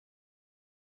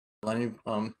Lenny.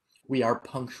 We are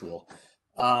punctual.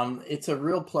 It's a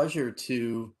real pleasure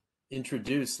to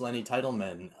introduce Lenny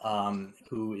Teytelman,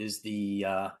 who is the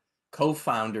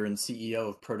co-founder and CEO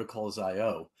of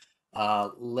Protocols.io.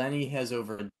 Lenny has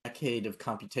over a decade of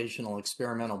computational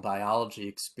experimental biology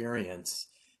experience,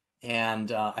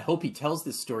 and I hope he tells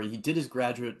this story. He did his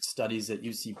graduate studies at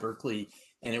UC Berkeley,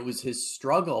 and it was his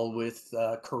struggle with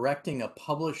correcting a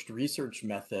published research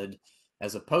method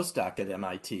as a postdoc at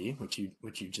MIT, which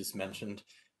you just mentioned,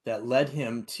 that led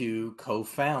him to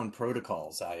co-found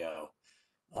Protocols.io.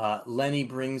 Lenny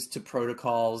brings to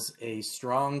Protocols a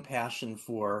strong passion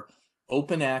for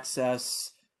open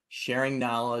access, sharing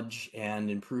knowledge,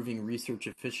 and improving research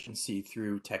efficiency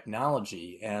through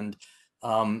technology. And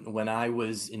when I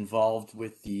was involved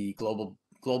with the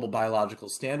Global Biological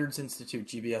Standards Institute,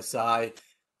 GBSI,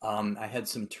 I had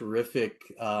some terrific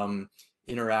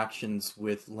interactions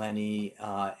with Lenny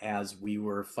as we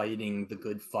were fighting the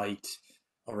good fight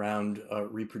around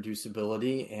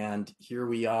reproducibility. And here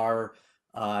we are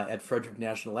at Frederick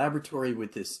National Laboratory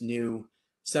with this new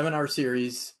seminar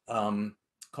series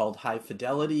called High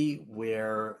Fidelity,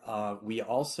 where we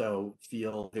also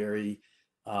feel very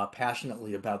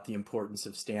passionately about the importance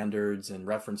of standards and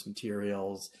reference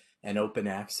materials and open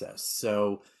access.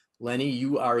 So Lenny,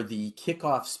 you are the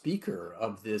kickoff speaker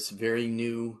of this very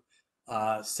new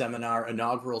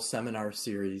inaugural seminar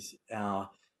series,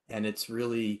 and it's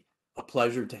really a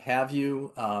pleasure to have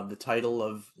you. The title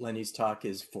of Lenny's talk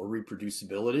is For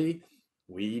Reproducibility.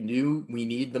 We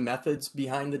need the methods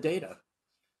behind the data.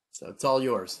 So it's all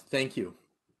yours. Thank you.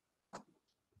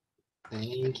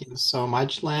 Thank you so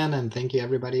much, Len, and thank you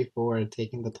everybody for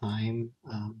taking the time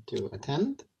to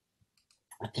attend.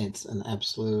 It's an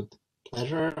absolute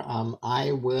pleasure.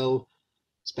 I will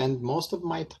spend most of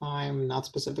my time, not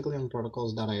specifically on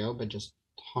protocols.io, but just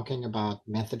talking about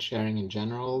method sharing in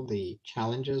general, the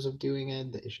challenges of doing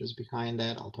it, the issues behind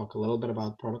it. I'll talk a little bit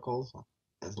about protocols.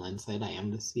 As Len said, I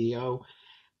am the CEO,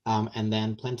 and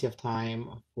then plenty of time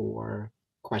for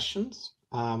questions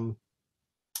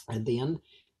at the end.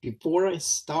 Before I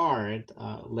start,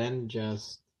 Len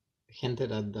just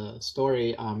hinted at the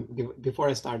story. Before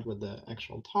I start with the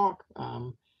actual talk,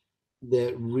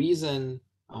 the reason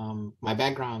my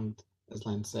background, as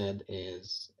Len said,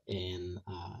 is in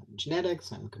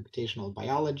genetics and computational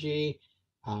biology.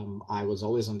 I was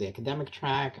always on the academic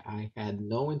track. I had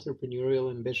no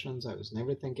entrepreneurial ambitions. I was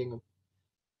never thinking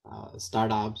of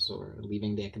startups or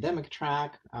leaving the academic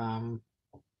track.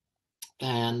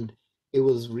 And it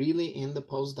was really in the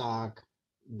postdoc,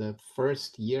 the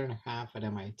first year and a half at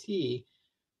MIT,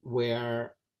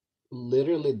 where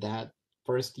literally that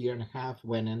first year and a half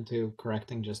went into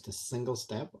correcting just a single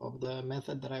step of the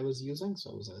method that I was using.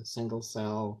 So it was a single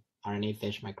cell RNA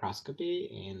fish microscopy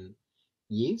in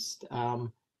yeast.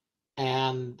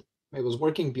 And it was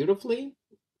working beautifully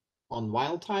on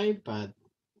wild type, but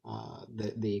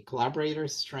the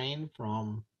collaborator's strain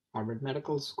from Harvard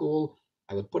Medical School,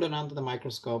 I would put it under the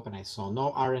microscope and I saw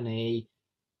no RNA.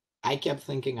 I kept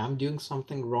thinking I'm doing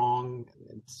something wrong.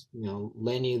 It's,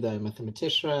 Lenny, the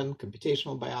mathematician,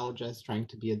 computational biologist, trying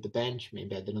to be at the bench.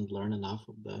 Maybe I didn't learn enough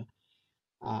of the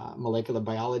molecular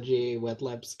biology, wet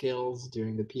lab skills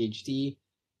during the PhD.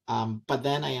 But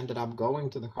then I ended up going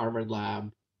to the Harvard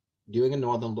lab, doing a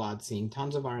northern blot, seeing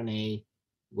tons of RNA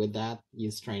with that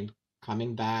yeast strain,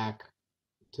 coming back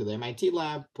to the MIT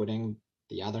lab, putting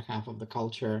the other half of the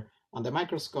culture on the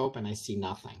microscope, and I see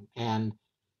nothing. And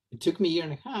it took me a year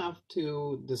and a half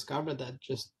to discover that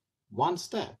just one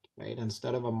step, right?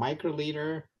 Instead of a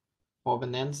microliter of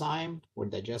an enzyme for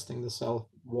digesting the cell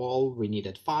wall, we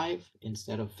needed 5.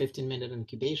 Instead of 15-minute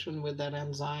incubation with that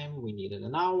enzyme, we needed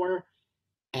an hour.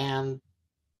 And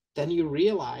then you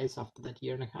realize after that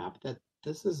year and a half that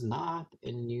this is not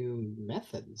a new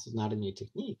method. This is not a new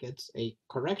technique. It's a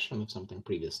correction of something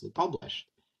previously published.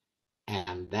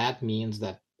 And that means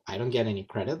that I don't get any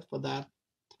credit for that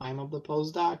time of the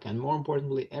postdoc. And more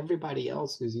importantly, everybody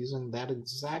else who's using that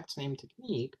exact same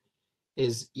technique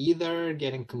is either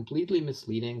getting completely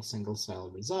misleading single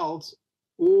cell results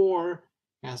or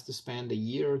has to spend a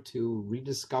year or two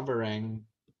rediscovering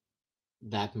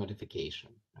that modification,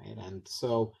 right? And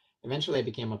so eventually I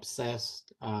became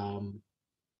obsessed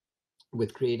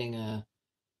with creating a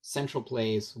central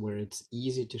place where it's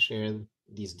easy to share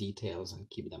these details and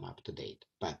keep them up to date.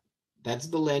 But that's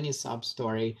the Lenny sub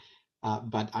story.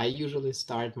 But I usually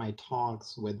start my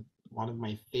talks with one of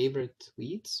my favorite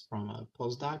tweets from a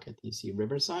postdoc at UC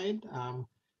Riverside,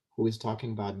 who is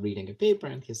talking about reading a paper,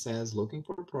 and he says, looking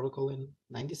for a protocol in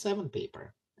 97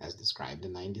 paper, as described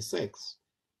in 96.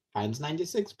 Finds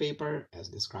 96 paper, as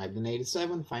described in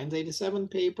 87, finds 87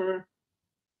 paper,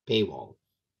 paywall.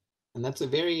 And that's a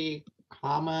very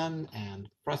common and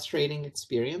frustrating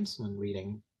experience when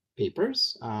reading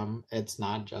papers. It's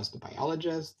not just a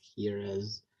biologist. Here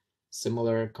is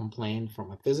similar complaint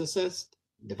from a physicist.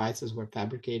 Devices were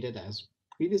fabricated as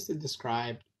previously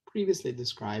described, previously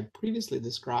described, previously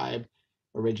described.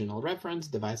 Original reference,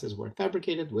 devices were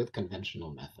fabricated with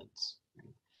conventional methods.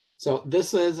 So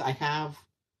this is, I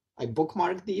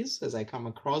bookmark these as I come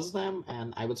across them,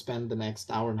 and I would spend the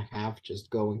next hour and a half just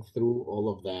going through all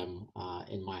of them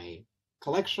in my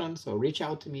collection. So reach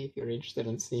out to me if you're interested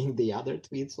in seeing the other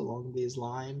tweets along these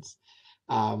lines.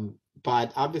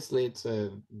 But obviously, it's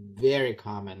a very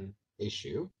common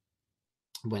issue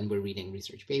when we're reading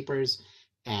research papers.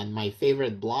 And my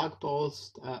favorite blog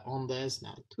post on this,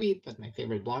 not a tweet, but my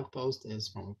favorite blog post is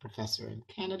from a professor in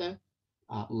Canada.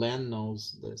 Len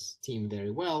knows this team very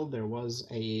well. There was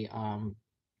a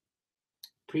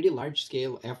pretty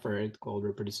large-scale effort called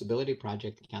Reproducibility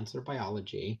Project in Cancer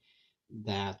Biology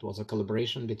that was a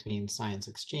collaboration between Science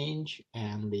Exchange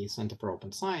and the Center for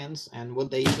Open Science. And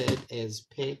what they did is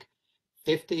pick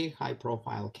 50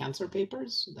 high-profile cancer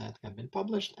papers that have been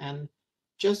published and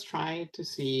just try to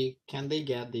see, can they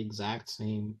get the exact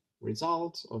same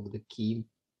results of the key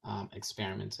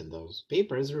experiments in those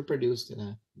papers reproduced in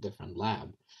a different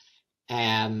lab.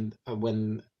 And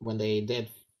when they did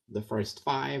the first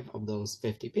 5 of those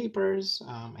 50 papers,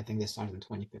 I think they started in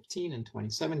 2015 and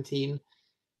 2017,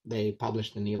 they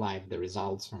published in eLife the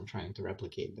results from trying to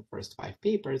replicate the first 5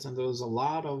 papers, and there was a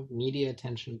lot of media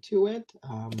attention to it.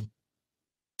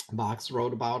 Box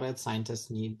wrote about it.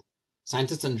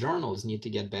 Scientists and journals need to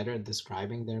get better at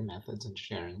describing their methods and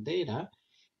sharing data.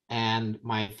 And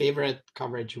my favorite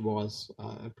coverage was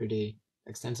a pretty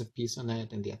extensive piece on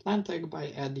it in The Atlantic by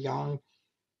Ed Young.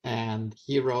 And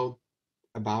he wrote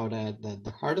about it that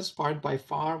the hardest part by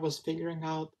far was figuring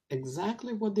out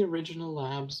exactly what the original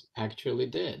labs actually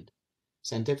did.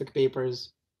 Scientific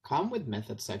papers come with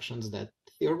method sections that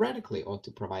theoretically ought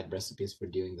to provide recipes for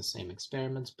doing the same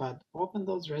experiments, but often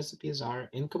those recipes are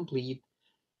incomplete,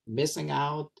 missing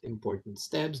out important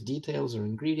steps, details, or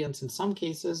ingredients. In some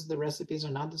cases, the recipes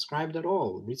are not described at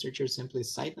all. Researchers simply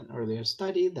cite an earlier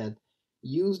study that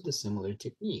used a similar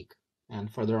technique. And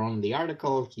further on in the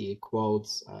article, he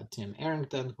quotes Tim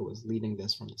Arrington, who was leading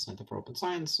this from the Center for Open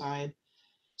Science side.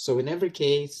 So in every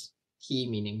case, he,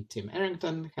 meaning Tim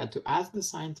Arrington, had to ask the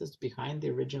scientists behind the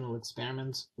original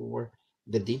experiments for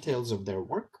the details of their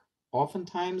work.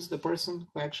 Oftentimes, the person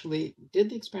who actually did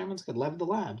the experiments had left the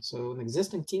lab, so an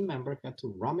existing team member had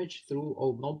to rummage through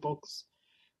old notebooks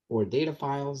or data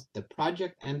files. The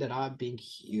project ended up being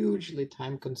hugely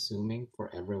time-consuming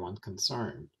for everyone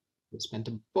concerned. We spent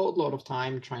a boatload of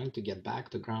time trying to get back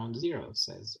to ground zero,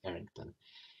 says Arrington.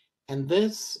 And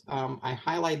this, I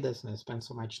highlight this and I spend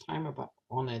so much time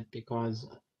on it because,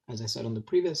 as I said on the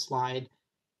previous slide,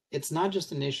 it's not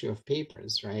just an issue of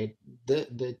papers, right?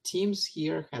 The teams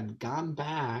here had gone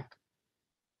back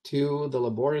to the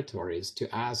laboratories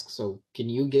to ask, so can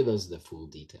you give us the full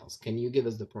details? Can you give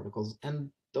us the protocols? And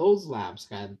those labs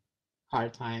had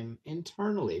hard time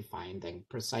internally finding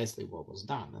precisely what was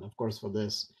done. And of course, for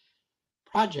this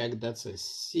project, that's a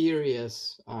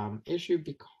serious issue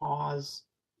because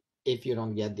if you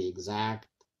don't get the exact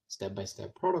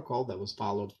step-by-step protocol that was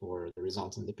followed for the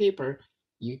results in the paper,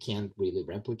 you can't really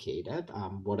replicate it.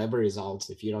 Whatever results,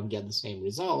 if you don't get the same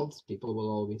results, people will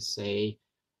always say,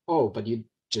 oh, but you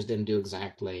just didn't do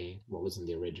exactly what was in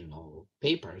the original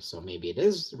paper. So maybe it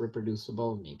is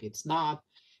reproducible, maybe it's not.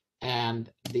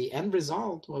 And the end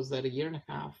result was that a year and a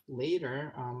half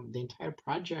later, the entire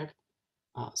project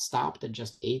stopped at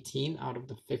just 18 out of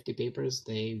the 50 papers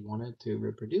they wanted to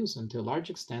reproduce. And to a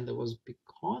large extent, it was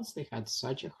because they had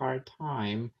such a hard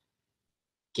time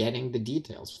getting the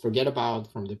details. Forget about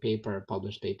from the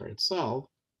published paper itself,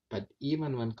 but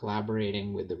even when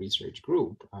collaborating with the research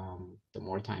group, the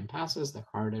more time passes, the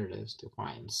harder it is to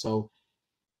find. So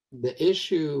the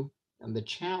issue and the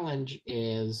challenge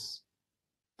is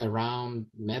around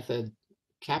method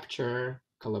capture,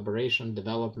 collaboration,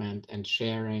 development, and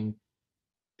sharing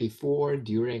before,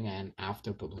 during, and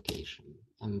after publication.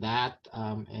 And that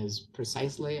is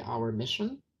precisely our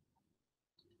mission,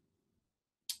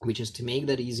 which is to make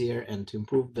that easier and to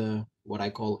improve the what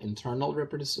I call internal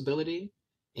reproducibility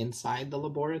inside the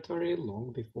laboratory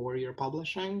long before you're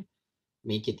publishing,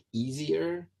 make it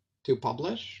easier to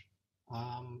publish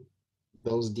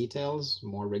those details,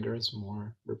 more rigorous,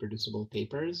 more reproducible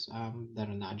papers that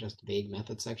are not just vague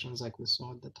method sections like we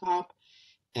saw at the top.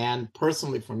 And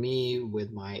personally, for me,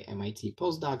 with my MIT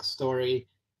postdoc story,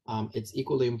 it's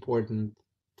equally important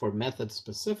for methods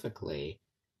specifically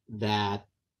that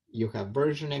you have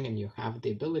versioning, and you have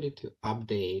the ability to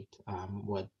update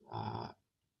what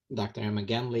Dr. Emma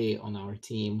Genley on our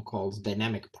team calls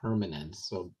dynamic permanence.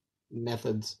 So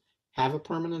methods have a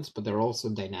permanence, but they're also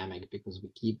dynamic because we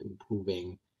keep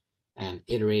improving and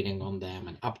iterating on them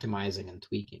and optimizing and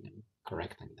tweaking and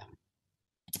correcting them.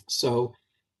 So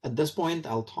at this point,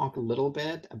 I'll talk a little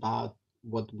bit about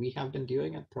what we have been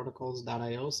doing at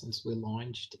protocols.io since we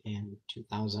launched in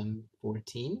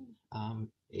 2014.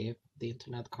 If the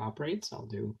internet cooperates, I'll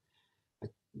do a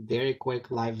very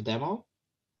quick live demo.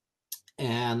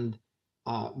 And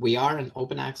we are an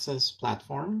open access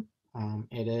platform.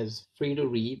 It is free to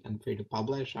read and free to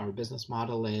publish. Our business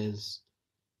model is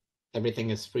everything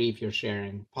is free if you're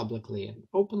sharing publicly and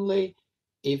openly.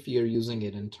 If you're using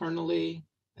it internally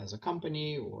as a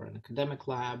company or an academic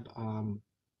lab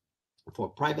for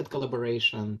private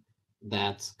collaboration,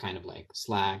 that's kind of like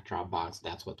Slack, Dropbox,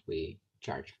 that's what we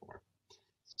charge for.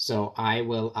 So I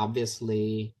will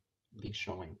obviously be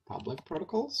showing public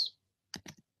protocols.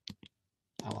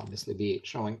 I'll obviously be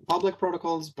showing public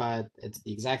protocols, but it's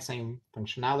the exact same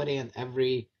functionality, and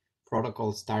every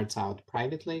protocol starts out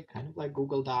privately, kind of like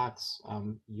Google Docs.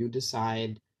 You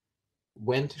decide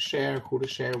when to share, who to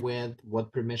share with,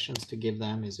 what permissions to give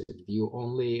them. Is it view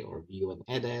only or view and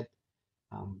edit,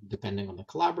 depending on the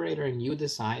collaborator, and you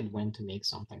decide when to make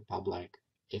something public,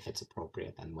 if it's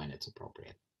appropriate and when it's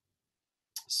appropriate.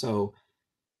 So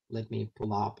let me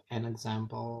pull up an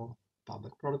example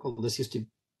public protocol. This used to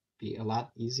be a lot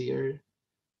easier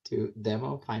to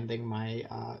demo. Finding my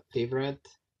favorite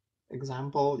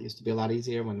example used to be a lot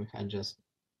easier when we had just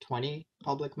 20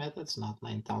 public methods, not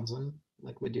 9,000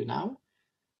 like we do now.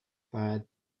 But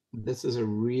this is a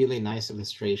really nice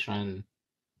illustration.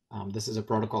 This is a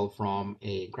protocol from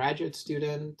a graduate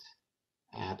student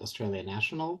at Australian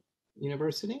National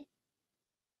University.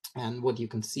 And what you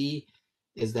can see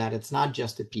is that it's not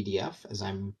just a PDF. As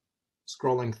I'm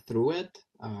scrolling through it,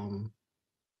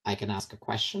 I can ask a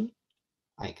question,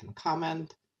 I can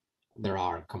comment. There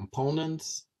are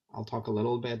components. I'll talk a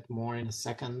little bit more in a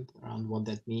second around what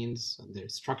that means.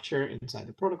 There's structure inside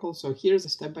the protocol. So here's a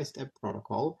step-by-step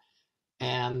protocol.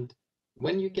 And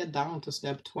when you get down to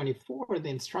step 24, the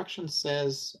instruction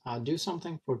says, do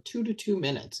something for 2 to 2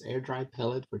 minutes, air dry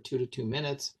pellet for 2 to 2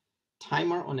 minutes.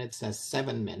 Timer on it says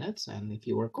 7 minutes. And if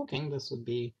you were cooking, this would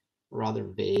be a rather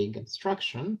vague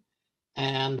instruction.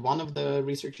 And one of the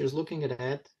researchers looking at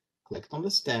it clicked on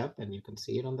the step, and you can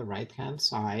see it on the right-hand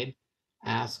side,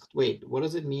 asked, wait, what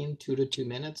does it mean 2 to 2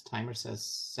 minutes? Timer says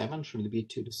 7, should it be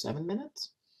 2 to 7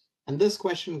 minutes? And this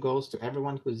question goes to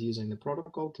everyone who's using the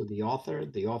protocol, to the author.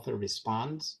 The author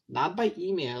responds, not by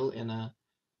email in a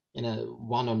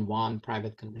one-on-one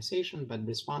private conversation, but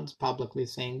responds publicly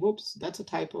saying, whoops, that's a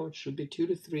typo, it should be 2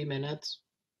 to 3 minutes.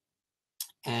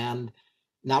 And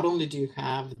not only do you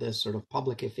have this sort of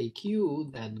public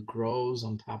FAQ that grows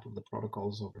on top of the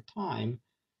protocols over time,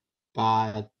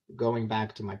 but going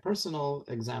back to my personal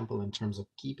example in terms of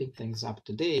keeping things up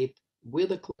to date,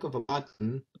 with a click of a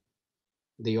button,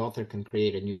 the author can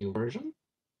create a new version.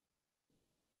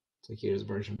 So here's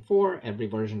version 4. Every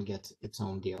version gets its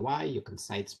own DOI. You can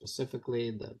cite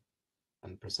specifically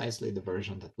and precisely the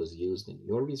version that was used in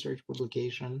your research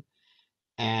publication.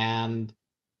 And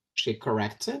she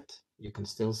corrects it. You can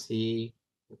still see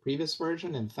the previous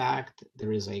version. In fact,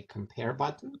 there is a compare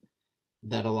button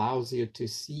that allows you to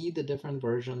see the different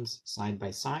versions side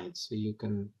by side. So you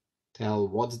can tell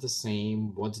what's the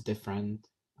same, what's different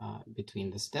between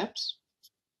the steps.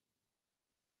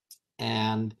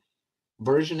 And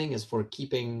versioning is for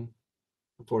keeping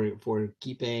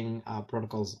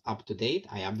protocols up to date.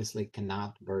 I obviously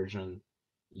cannot version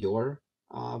your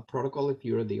protocol if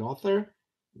you're the author.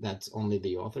 That's only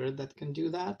the author that can do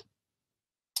that.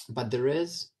 But there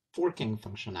is forking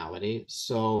functionality.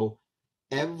 So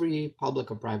every public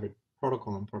or private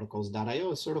protocol on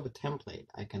protocols.io is sort of a template.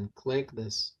 I can click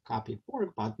this copy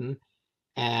fork button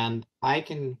and I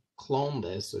can clone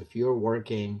this. So if you're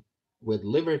working with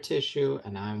liver tissue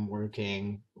and I'm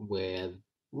working with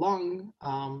lung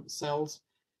cells,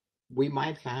 we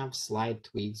might have slight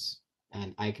tweaks,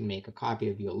 and I can make a copy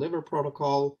of your liver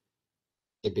protocol.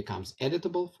 It becomes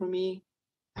editable for me.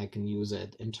 I can use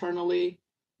it internally,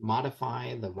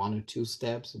 modify the 1 or 2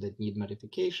 steps that need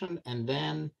modification, and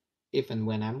then if and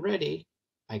when I'm ready,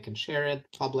 I can share it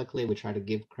publicly. We try to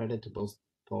give credit to both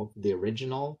the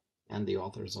original and the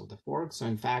authors of the fork. So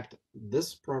in fact,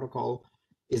 this protocol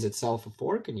is itself a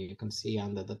fork, and you can see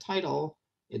under the title,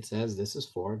 it says this is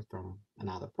forked from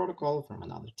another protocol, from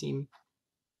another team,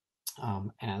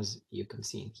 as you can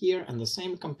see in here. And the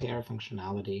same compare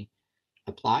functionality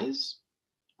applies.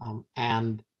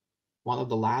 And one of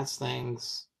the last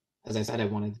things As I said, I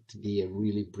wanted it to be a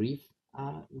really brief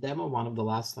demo. One of the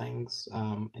last things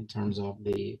in terms of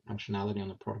the functionality on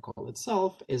the protocol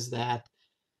itself is that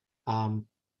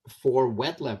for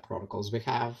wet lab protocols, we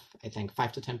have, I think,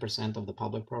 5 to 10% of the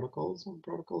public protocols on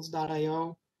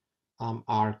protocols.io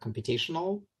are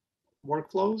computational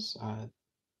workflows.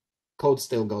 Code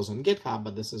still goes on GitHub,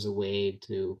 but this is a way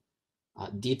to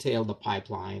detail the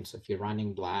pipeline. So if you're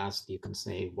running BLAST, you can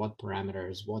say what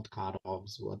parameters, what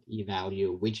cutoffs, what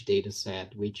e-value, which data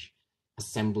set, which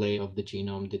assembly of the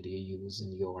genome did you use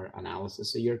in your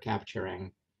analysis. So you're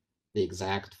capturing the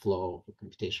exact flow of the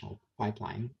computational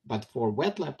pipeline. But for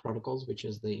wet lab protocols, which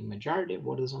is the majority of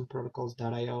what is on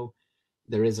protocols.io,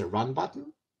 there is a run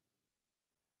button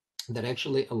that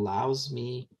actually allows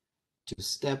me to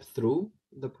step through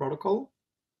the protocol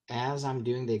as I'm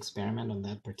doing the experiment on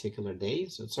that particular day.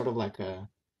 So it's sort of like a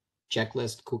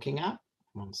checklist cooking app.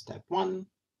 I'm on step 1,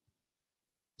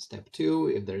 step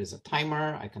 2. If there is a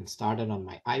timer, I can start it on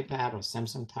my iPad or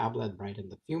Samsung tablet right in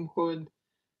the fume hood.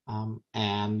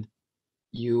 And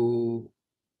you,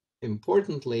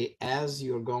 importantly, as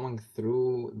you're going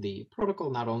through the protocol,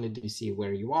 not only do you see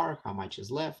where you are, how much is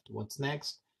left, what's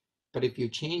next, but if you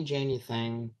change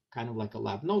anything, kind of like a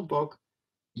lab notebook,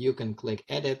 you can click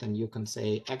edit and you can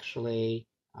say, actually,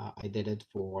 I did it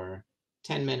for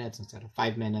 10 minutes instead of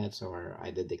 5 minutes, or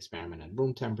I did the experiment at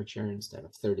room temperature instead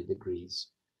of 30 degrees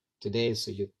today.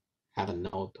 So you have a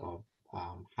note of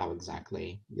how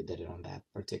exactly you did it on that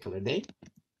particular day.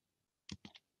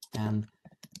 And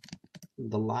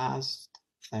the last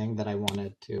thing that I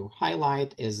wanted to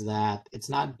highlight is that it's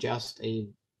not just a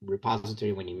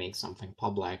repository when you make something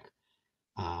public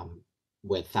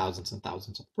with thousands and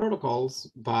thousands of protocols,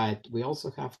 but we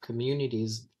also have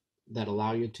communities that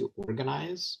allow you to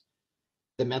organize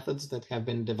the methods that have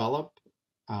been developed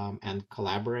and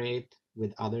collaborate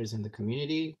with others in the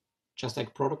community. Just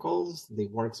like protocols, the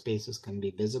workspaces can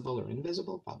be visible or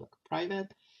invisible, public or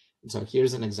private. And so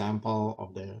here's an example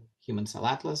of the Human Cell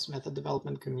Atlas method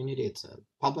development community. It's a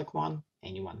public one.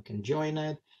 Anyone can join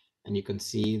it. And you can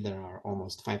see there are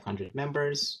almost 500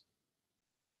 members.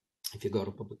 If you go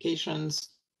to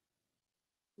publications,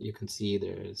 you can see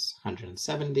there's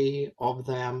 170 of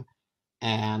them.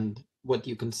 And what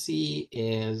you can see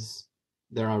is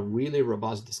there are really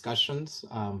robust discussions.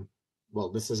 Well,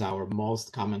 this is our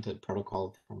most commented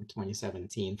protocol from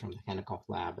 2017 from the Hennekoff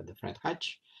lab at the Fred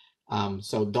Hutch.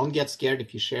 So don't get scared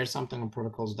if you share something on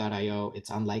protocols.io.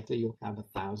 It's unlikely you'll have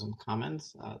 1,000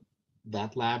 comments.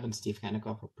 That lab and Steve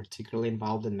Hennekoff are particularly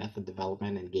involved in method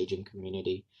development, engaging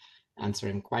community,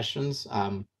 answering questions.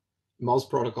 Most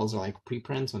protocols are like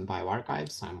preprints on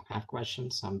bioarchives. Some have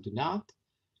questions, some do not.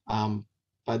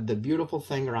 But the beautiful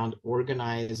thing around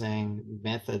organizing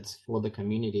methods for the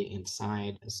community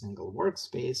inside a single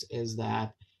workspace is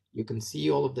that you can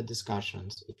see all of the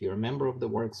discussions. If you're a member of the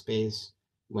workspace,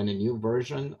 when a new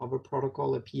version of a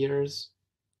protocol appears,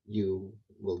 you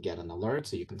will get an alert.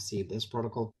 So you can see this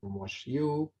protocol from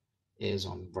WashU is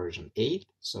on version 8.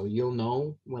 So you'll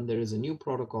know when there is a new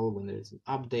protocol, when there's an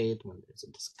update, when there's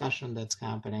a discussion that's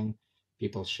happening.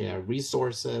 People share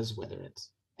resources, whether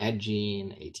it's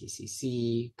Edgene,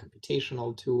 ATCC,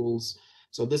 computational tools.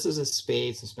 So this is a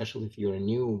space, especially if you're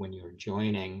new, when you're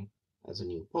joining as a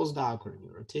new postdoc or a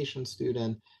new rotation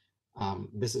student,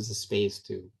 this is a space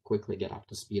to quickly get up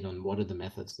to speed on what are the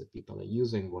methods that people are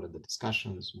using, what are the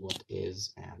discussions, what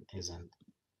is and isn't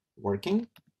working.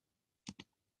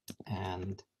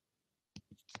 And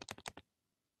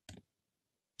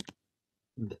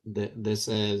this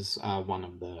is one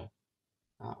of the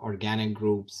organic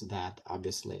groups that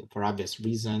obviously, for obvious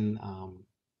reason,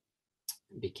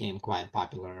 became quite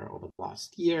popular over the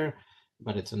last year,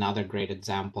 but it's another great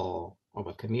example of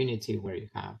a community where you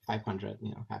have 500,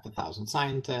 half 1,000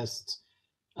 scientists,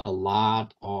 a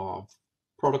lot of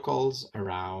protocols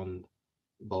around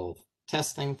both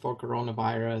testing for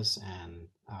coronavirus and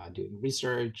doing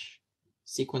research,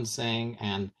 sequencing,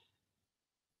 and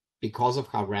because of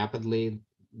how rapidly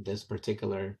this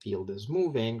particular field is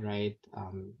moving, right?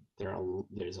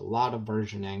 There's a lot of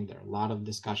versioning, there are a lot of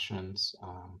discussions,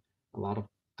 a lot of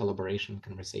collaboration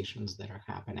conversations that are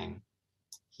happening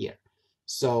here.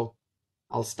 So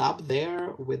I'll stop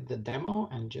there with the demo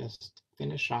and just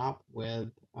finish up with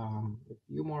a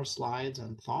few more slides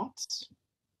and thoughts.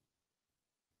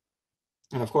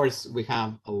 And of course, we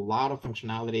have a lot of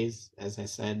functionalities. As I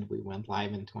said, we went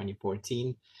live in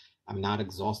 2014. I'm not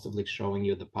exhaustively showing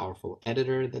you the powerful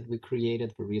editor that we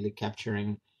created for really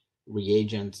capturing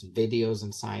reagents, videos,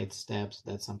 and side steps.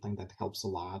 That's something that helps a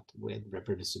lot with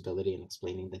reproducibility and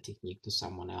explaining the technique to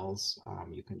someone else.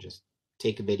 You can just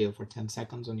take a video for 10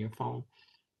 seconds on your phone,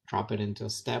 drop it into a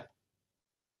step,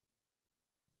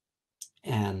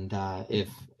 And if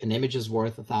an image is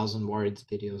worth 1,000 words,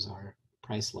 videos are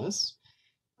priceless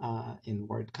in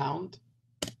word count.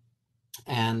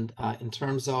 And in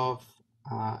terms of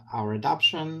our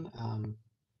adoption,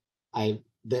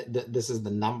 this is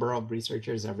the number of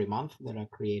researchers every month that are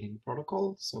creating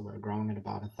protocols. So we're growing at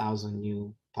about 1,000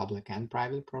 new public and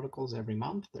private protocols every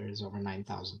month. There's over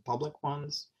 9,000 public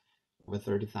ones, over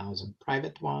 30,000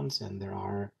 private ones, and there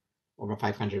are over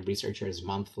 500 researchers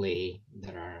monthly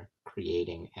that are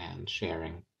creating and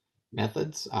sharing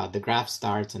methods. The graph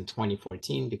starts in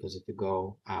 2014 because if you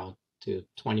go out to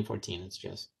 2014, it's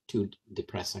just too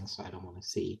depressing. So I don't want to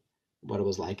see what it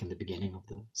was like in the beginning of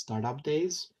the startup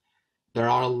days. There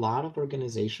are a lot of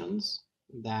organizations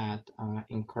that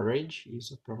encourage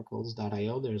use of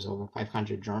protocols.io. There's over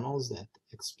 500 journals that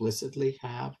explicitly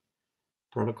have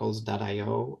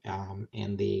protocols.io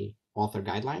in the author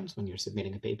guidelines. When you're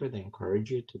submitting a paper, they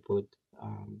encourage you to put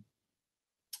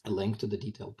a link to the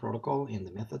detailed protocol in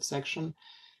the methods section.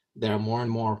 There are more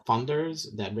and more funders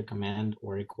that recommend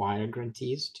or require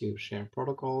grantees to share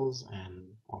protocols, and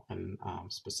often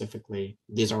specifically,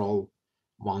 these are all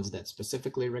ones that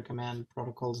specifically recommend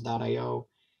protocols.io.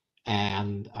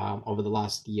 And over the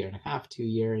last year and a half, 2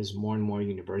 years, more and more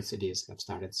universities have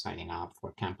started signing up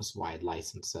for campus-wide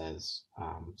licenses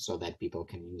so that people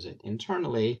can use it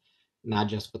internally, not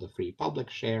just for the free public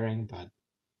sharing, but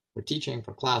for teaching,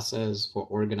 for classes, for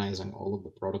organizing all of the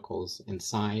protocols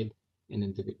inside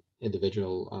an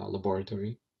individual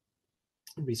laboratory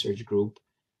research group.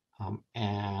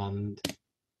 And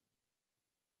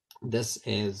this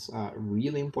is a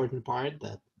really important part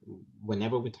that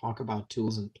whenever we talk about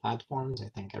tools and platforms, I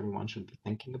think everyone should be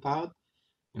thinking about,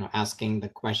 asking the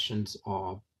questions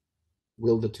of,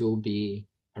 will the tool be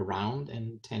around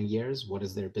in 10 years? What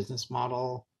is their business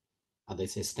model? Are they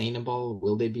sustainable?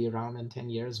 Will they be around in 10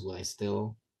 years? Will I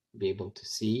still be able to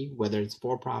see whether it's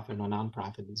for-profit or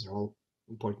non-profit? These are all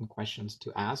important questions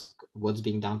to ask. What's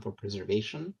being done for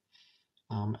preservation?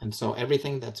 And so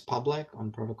everything that's public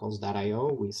on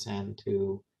protocols.io, we send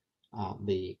to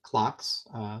the CLOCS,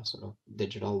 sort of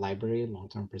digital library,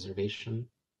 long-term preservation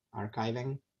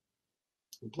archiving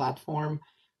platform.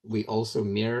 We also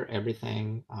mirror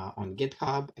everything on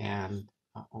GitHub and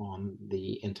on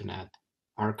the Internet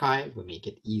Archive. We make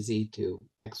it easy to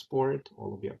export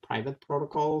all of your private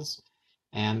protocols,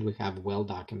 and we have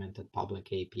well-documented public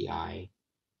API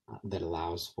that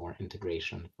allows for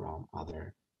integration from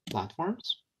other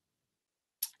platforms.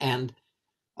 And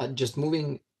just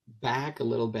moving back a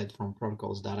little bit from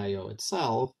protocols.io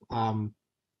itself,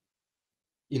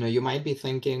 you might be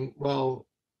thinking, well,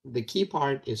 the key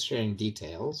part is sharing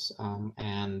details,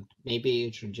 and maybe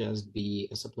it should just be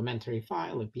a supplementary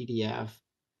file, a PDF,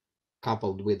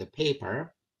 coupled with a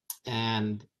paper.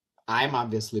 And I'm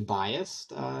obviously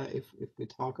biased if we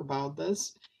talk about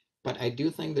this, but I do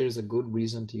think there's a good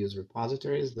reason to use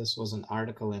repositories. This was an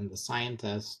article in The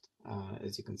Scientist,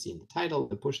 as you can see in the title,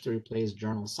 The Push to Replace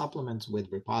Journal Supplements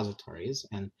with Repositories.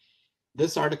 And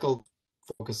this article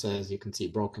focuses, you can see,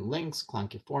 broken links,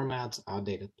 clunky formats,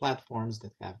 outdated platforms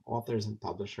that have authors and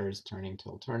publishers turning to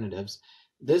alternatives.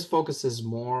 This focuses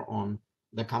more on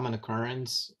the common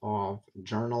occurrence of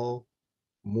journal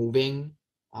moving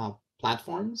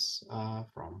platforms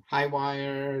from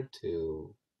Highwire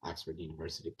to Oxford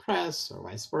University Press or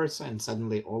vice versa, and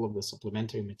suddenly all of the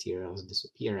supplementary materials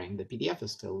disappearing. The PDF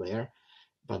is still there,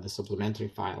 but the supplementary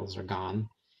files are gone.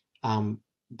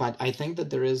 But I think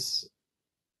that there is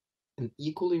an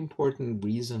equally important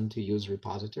reason to use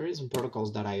repositories, and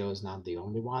protocols.io is not the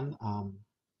only one.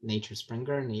 Nature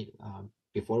Springer,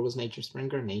 before it was Nature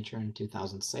Springer, Nature in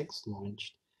 2006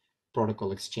 launched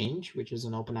Protocol Exchange, which is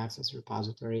an open access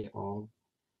repository of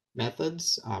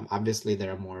methods. Obviously,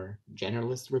 there are more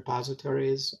generalist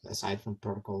repositories aside from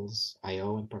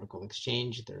protocols.io and Protocol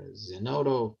Exchange. There is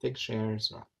Zenodo, Figshare,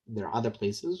 so there are other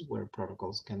places where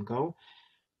protocols can go.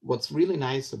 What's really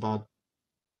nice about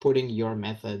putting your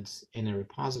methods in a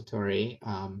repository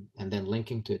and then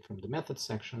linking to it from the methods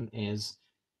section is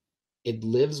it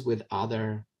lives with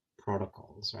other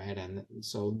protocols, right? And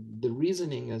so the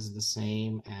reasoning is the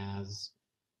same as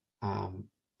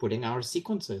putting our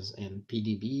sequences in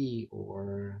PDB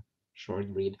or short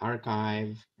read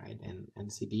archive, right? And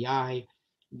CBI.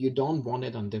 You don't want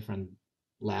it on different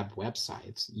lab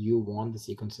websites. You want the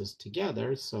sequences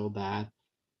together so that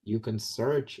you can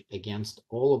search against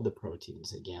all of the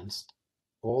proteins, against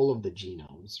all of the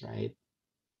genomes, right,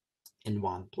 in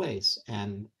one place.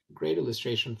 And great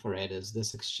illustration for it is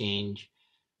this exchange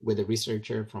with a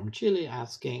researcher from Chile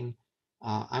asking,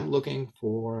 I'm looking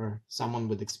for someone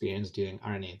with experience doing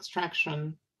RNA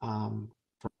extraction from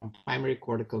primary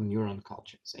cortical neuron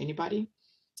cultures. Anybody?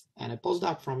 And a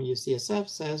postdoc from UCSF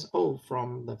says, oh,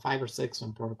 from the 5 or 6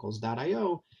 on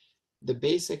protocols.io, the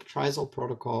basic trisal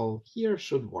protocol here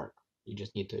should work. You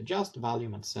just need to adjust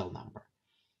volume and cell number.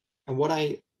 And what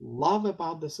I love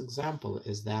about this example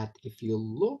is that if you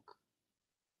look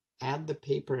at the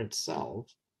paper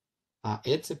itself,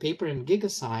 it's a paper in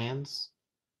GigaScience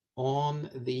on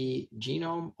the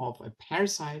genome of a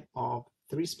parasite of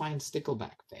three-spined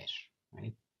stickleback fish,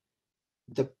 right?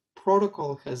 The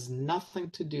protocol has nothing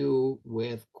to do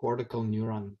with cortical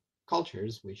neuron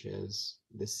cultures, which is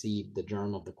the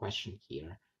germ of the question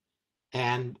here.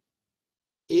 And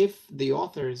if the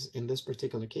authors, in this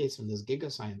particular case, in this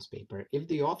GigaScience paper, if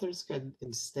the authors had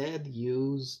instead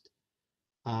used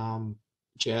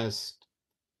just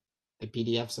a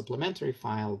PDF supplementary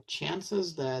file,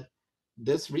 chances that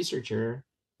this researcher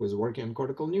who is working on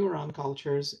cortical neuron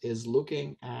cultures is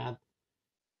looking at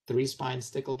three-spine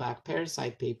stickleback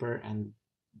parasite paper and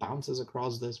bounces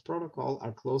across this protocol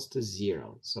are close to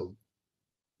zero. So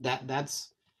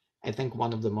that's, I think,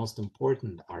 one of the most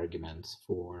important arguments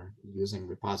for using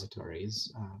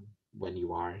repositories when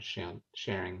you are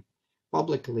sharing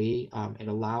publicly. It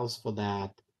allows for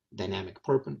that dynamic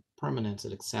permanence.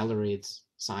 It accelerates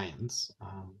science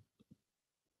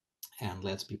and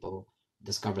lets people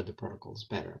discover the protocols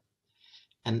better.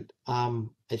 And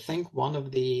I think one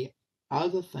of the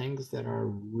other things that are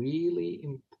really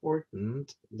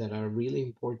important,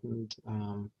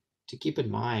 to keep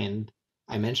in mind,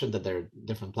 I mentioned that there are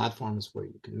different platforms where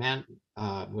you can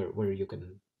where you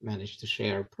can manage to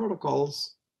share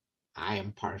protocols. I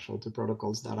am partial to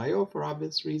protocols.io for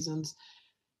obvious reasons,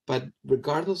 but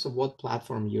regardless of what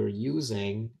platform you're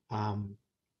using,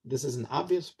 this is an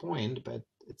obvious point, but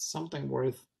it's something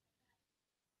worth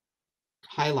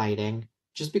highlighting.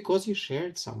 Just because you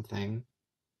shared something,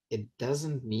 it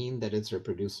doesn't mean that it's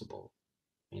reproducible.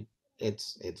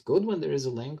 It's good when there is a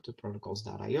link to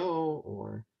protocols.io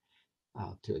or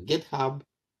to a GitHub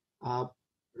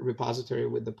repository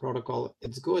with the protocol.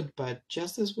 It's good, but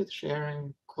just as with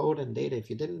sharing code and data, if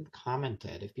you didn't comment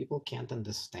it, if people can't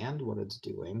understand what it's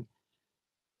doing,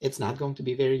 it's not going to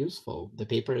be very useful. The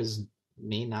paper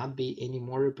may not be any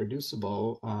more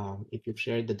reproducible if you've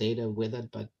shared the data with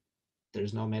it, but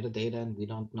there's no metadata and we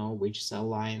don't know which cell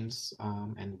lines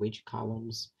and which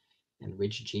columns and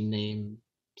which gene name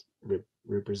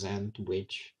represent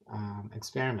which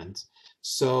experiments.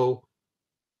 So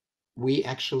we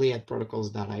actually at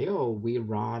protocols.io, we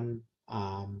run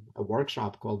a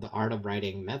workshop called the Art of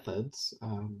Writing Methods.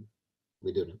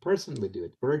 We do it in person, we do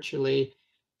it virtually,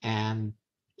 and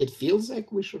it feels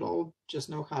like we should all just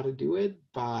know how to do it,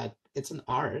 but it's an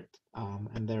art,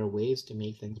 and there are ways to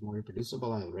make things more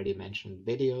reproducible. I already mentioned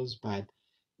videos, but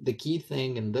the key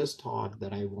thing in this talk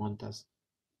that I want us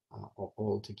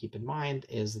all to keep in mind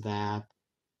is that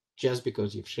just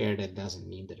because you've shared it doesn't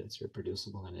mean that it's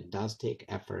reproducible, and it does take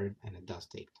effort and it does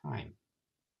take time.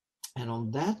 And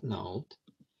on that note,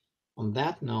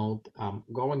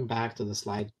 going back to the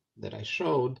slide that I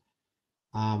showed,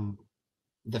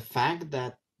 the fact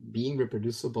that being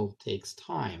reproducible takes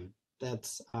time,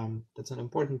 that's an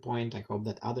important point. I hope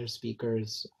that other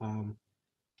speakers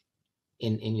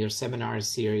in your seminar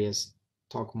series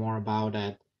talk more about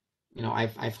it.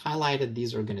 I've highlighted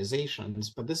these organizations,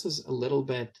 but this is a little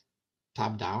bit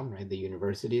top down, right? The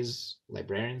universities,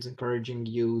 librarians encouraging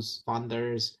use,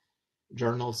 funders,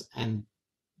 journals, and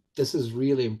this is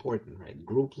really important, right?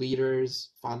 Group leaders,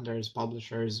 funders,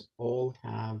 publishers all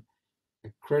have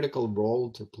a critical role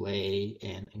to play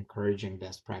in encouraging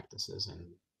best practices and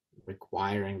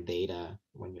requiring data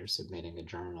when you're submitting a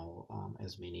journal,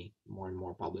 as more and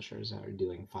more publishers are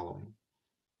doing following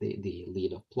the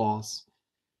lead of PLOS.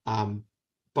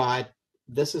 But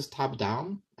this is top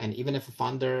down, and even if a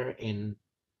funder in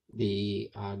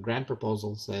the grant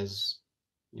proposal says,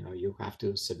 you have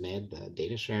to submit the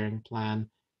data sharing plan,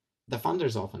 the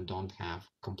funders often don't have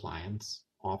compliance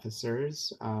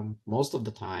officers. Most of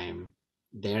the time,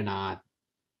 they're not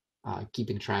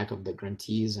keeping track of the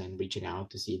grantees and reaching out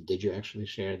to see, did you actually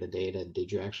share the data?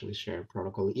 Did you actually share a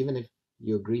protocol, even if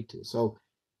you agreed to? So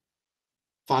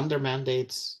funder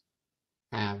mandates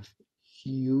have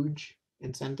huge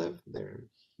incentive. They're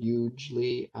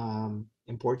hugely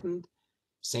important.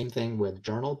 Same thing with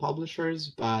journal publishers,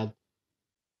 but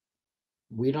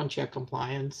we don't check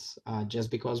compliance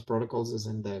just because protocols is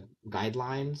in the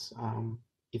guidelines.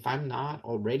 If I'm not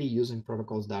already using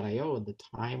protocols.io at the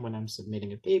time when I'm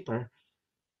submitting a paper,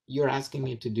 you're asking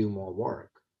me to do more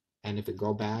work. And if we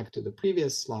go back to the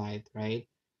previous slide, right,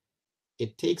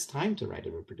 it takes time to write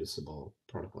a reproducible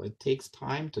protocol. It takes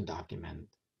time to document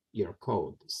your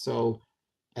code. So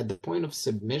at the point of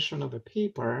submission of a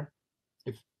paper,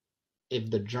 if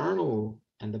the journal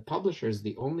and the publisher is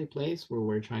the only place where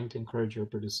we're trying to encourage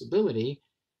reproducibility,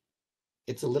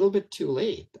 it's a little bit too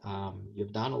late.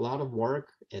 You've done a lot of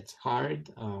work. It's hard.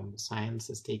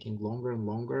 Science is taking longer and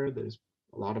longer. There's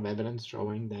a lot of evidence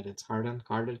showing that it's harder and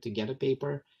harder to get a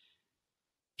paper.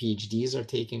 PhDs are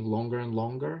taking longer and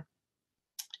longer.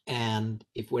 And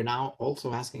if we're now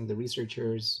also asking the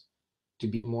researchers to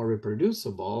be more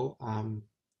reproducible,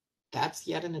 that's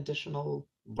yet an additional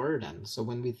burden. So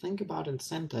when we think about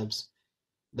incentives,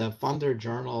 the funder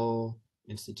journal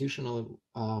institutional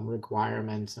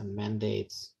requirements and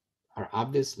mandates are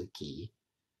obviously key.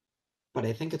 But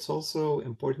I think it's also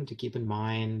important to keep in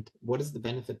mind, what is the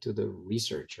benefit to the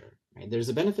researcher, right? There's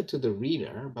a benefit to the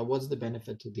reader, but what's the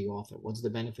benefit to the author? What's the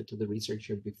benefit to the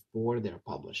researcher before they're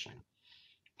publishing?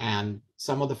 And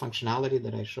some of the functionality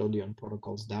that I showed you on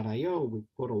protocols.io, we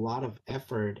put a lot of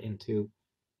effort into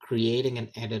creating an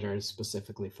editor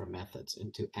specifically for methods,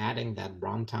 into adding that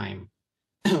runtime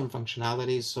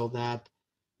functionality so that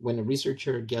when a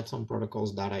researcher gets on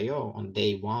protocols.io on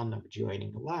day one of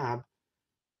joining the lab,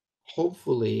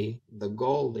 hopefully the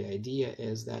goal, the idea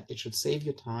is that it should save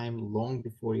you time long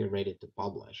before you're ready to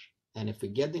publish. And if we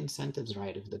get the incentives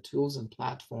right, if the tools and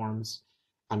platforms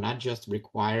are not just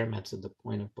requirements at the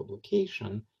point of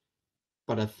publication,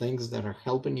 but are things that are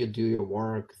helping you do your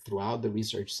work throughout the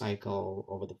research cycle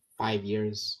over the 5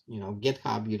 years.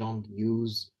 GitHub you don't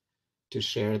use to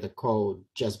share the code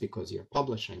just because you're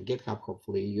publishing. GitHub,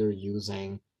 hopefully you're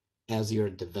using as you're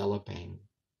developing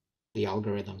the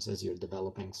algorithms, as you're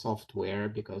developing software,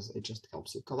 because it just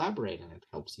helps you collaborate and it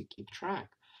helps you keep track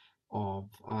of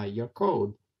your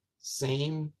code.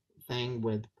 Same thing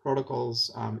with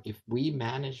protocols. If we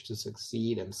manage to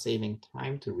succeed in saving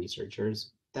time to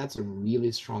researchers, that's a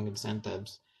really strong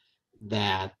incentives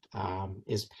that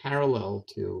is parallel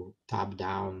to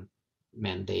top-down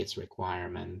mandates,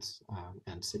 requirements,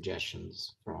 and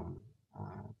suggestions from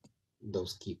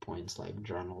those key points like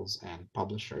journals and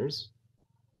publishers.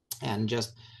 And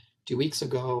just 2 weeks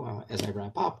ago, as I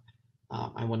wrap up,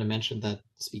 I want to mention that,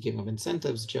 speaking of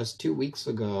incentives, just 2 weeks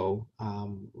ago,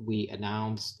 we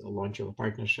announced the launch of a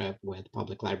partnership with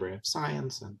Public Library of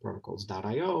Science and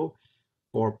Protocols.io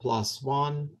for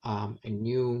 +1, a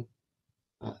new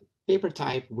paper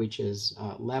type, which is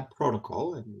lab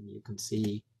protocol. And you can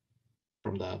see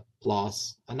from the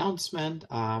PLOS announcement,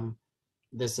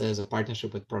 this is a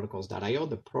partnership with protocols.io.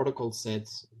 The protocol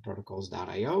sits in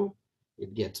protocols.io.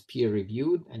 It gets peer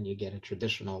reviewed and you get a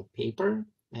traditional paper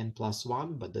and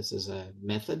 +1, but this is a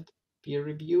method peer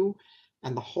review.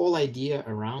 And the whole idea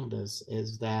around this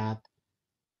is that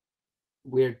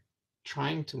we're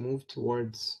trying to move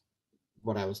towards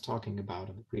what I was talking about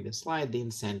on the previous slide, the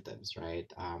incentives,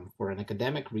 right? For an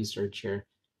academic researcher,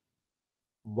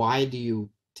 why do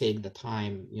you take the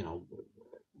time?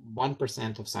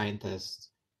 1% of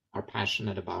scientists are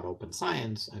passionate about open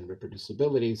science and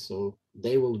reproducibility, so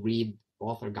they will read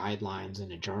author guidelines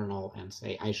in a journal and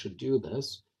say, I should do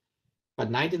this. But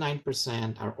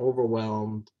 99% are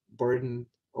overwhelmed,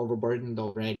 overburdened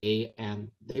already,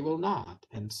 and they will not.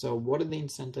 And so what are the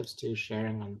incentives to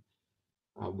sharing on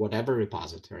whatever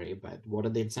repository, but what are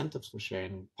the incentives for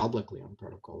sharing publicly on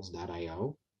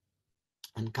protocols.io?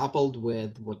 And coupled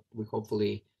with what we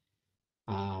hopefully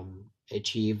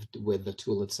achieved with the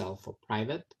tool itself for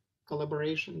private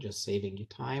collaboration, just saving you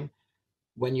time.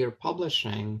 When you're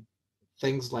publishing,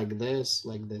 things like this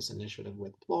initiative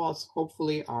with PLOS,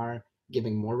 hopefully are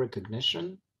giving more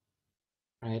recognition,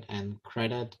 right, and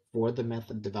credit for the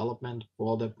method development,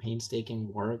 for the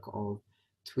painstaking work of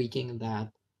tweaking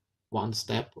that one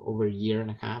step over a year and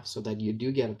a half so that you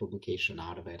do get a publication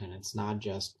out of it. And it's not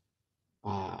just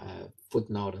a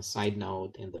footnote, a side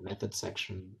note in the method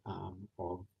section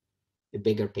of a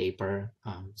bigger paper.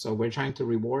 So we're trying to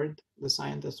reward the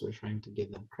scientists, we're trying to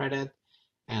give them credit.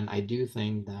 And I do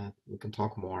think that we can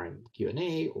talk more in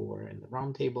Q&A or in the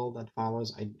roundtable that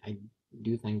follows. I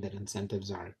do think that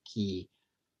incentives are key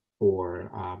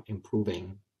for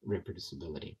improving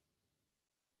reproducibility.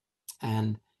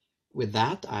 And with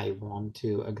that, I want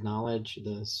to acknowledge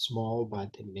the small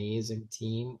but amazing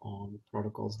team on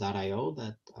protocols.io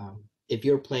that if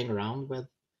you're playing around with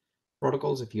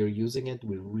protocols, if you're using it,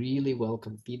 we really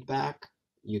welcome feedback.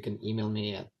 You can email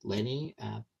me at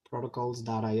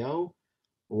lenny@protocols.io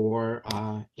or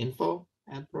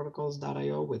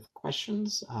info@protocols.io with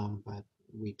questions, but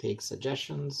we take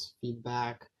suggestions,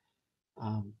 feedback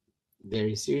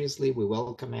very seriously. We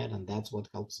welcome it, and that's what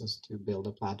helps us to build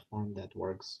a platform that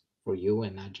works for you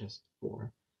and not just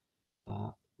for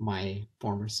my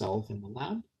former self in the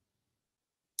lab.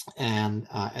 And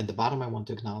at the bottom, I want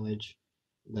to acknowledge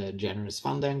the generous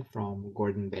funding from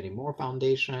Gordon Betty Moore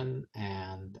Foundation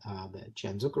and the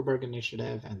Chan Zuckerberg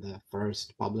Initiative and the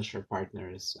first publisher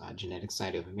partners, Genetic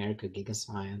Society of America,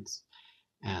 GigaScience,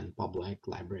 and Public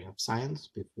Library of Science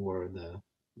before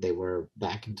they were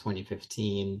back in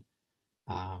 2015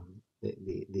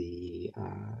 the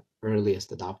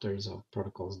earliest adopters of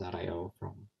protocols.io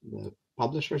from the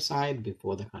publisher side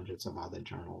before the hundreds of other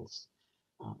journals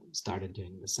started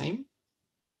doing the same.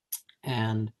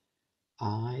 And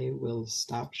I will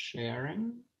stop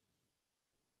sharing.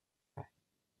 Okay.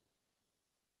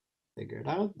 Figure it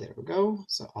out. There we go.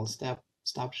 So I'll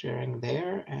stop sharing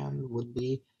there and would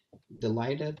be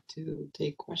delighted to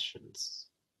take questions.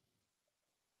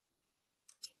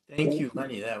 Thank you,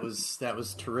 Lenny. That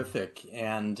was terrific.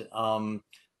 And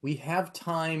we have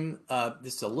time.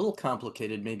 This is a little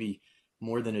complicated, maybe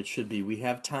more than it should be. We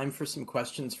have time for some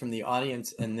questions from the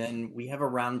audience, and then we have a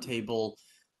roundtable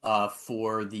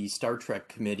for the Star Trek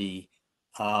committee.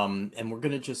 And we're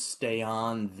going to just stay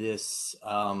on this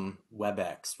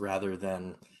WebEx rather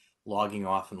than logging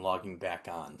off and logging back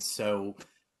on. So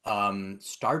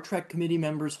Star Trek committee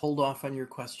members, hold off on your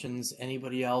questions.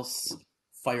 Anybody else,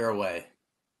 fire away.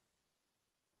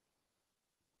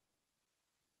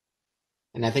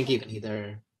 And I think you can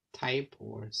either type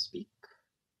or speak.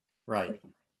 Right.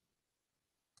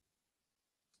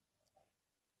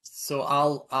 So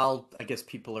I guess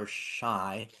people are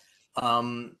shy.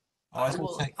 I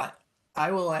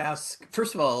will ask,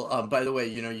 first of all, by the way,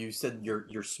 you said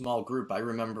your small group. I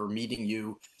remember meeting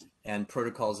you and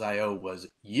Protocols.io was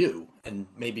you and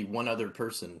maybe one other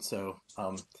person. So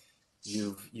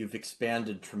you've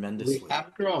expanded tremendously. We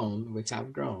have grown. We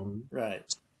have grown.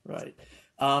 Right, right.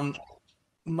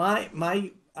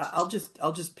 I'll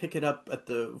just pick it up at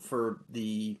the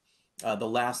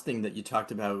last thing that you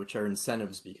talked about, which are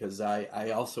incentives, because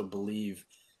I also believe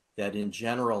that in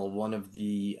general one of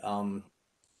the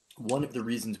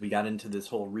reasons we got into this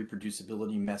whole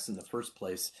reproducibility mess in the first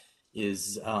place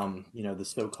is the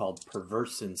so-called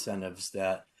perverse incentives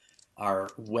that are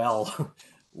well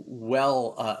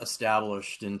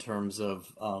established in terms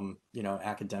of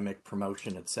academic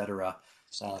promotion, et cetera,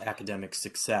 academic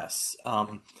success.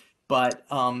 So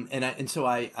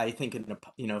I think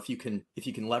if you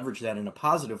can leverage that in a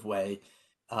positive way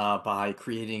by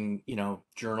creating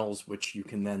journals which you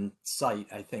can then cite,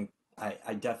 I think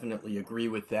I definitely agree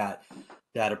with that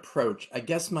approach. I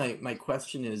guess my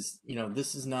question is,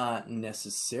 this is not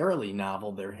necessarily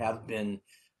novel. There have been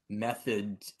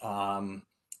method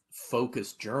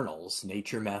focused journals,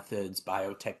 Nature Methods,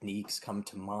 Biotechniques come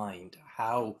to mind.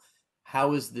 How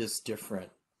is this different,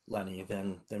 Lenny,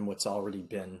 than what's already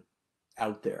been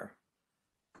out there?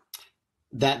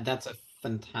 That's a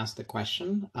fantastic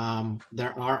question.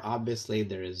 There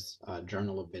is a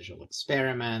Journal of Visual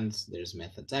Experiments, there's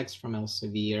Methods X from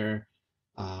Elsevier,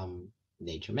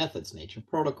 Nature Methods, Nature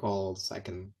Protocols. I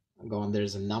can go on.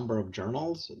 There's a number of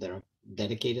journals that are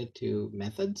dedicated to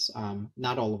methods.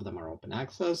 Not all of them are open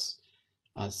access.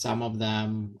 Some of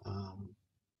them,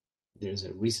 there's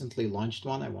a recently launched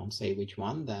one, I won't say which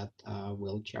one, that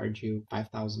will charge you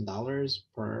 $5,000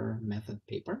 per method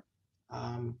paper.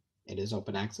 It is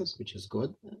open access, which is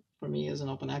good for me as an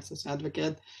open access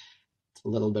advocate. It's a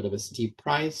little bit of a steep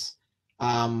price.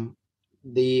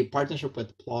 The partnership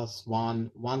with PLOS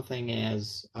one thing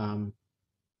is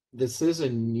this is a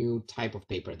new type of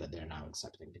paper that they're now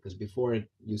accepting, because before it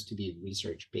used to be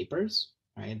research papers,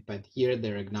 right? But here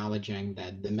they're acknowledging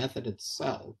that the method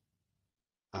itself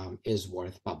is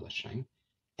worth publishing.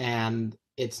 And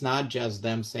it's not just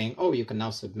them saying, oh, you can now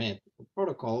submit a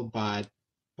protocol, but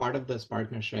part of this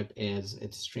partnership is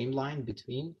it's streamlined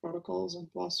between protocols and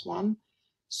PLOS One.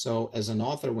 So as an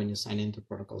author, when you sign into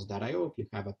protocols.io, if you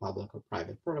have a public or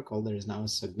private protocol, there is now a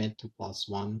submit to PLOS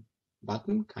One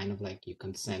button, kind of like you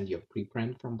can send your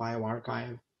preprint from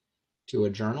bioRxiv to a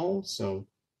journal. So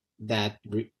that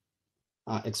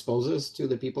exposes to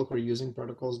the people who are using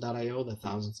protocols.io, the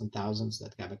thousands and thousands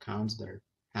that have accounts that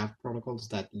have protocols,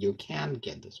 that you can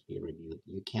get this peer reviewed,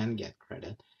 you can get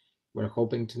credit. We're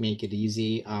hoping to make it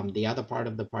easy. The other part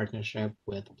of the partnership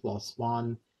with PLOS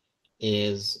One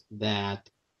is that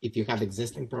if you have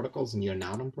existing protocols and you're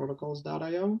not on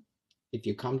protocols.io, if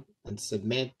you come and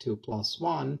submit to PLOS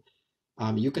One,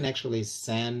 you can actually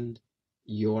send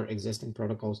your existing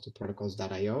protocols to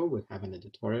protocols.io. We have an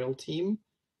editorial team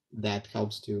that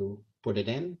helps to put it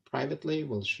in privately.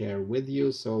 We'll share with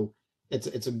you. So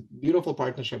it's a beautiful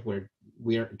partnership where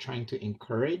we're trying to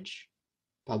encourage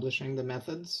publishing the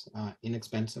methods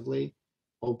inexpensively,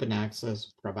 open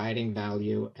access, providing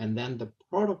value, and then the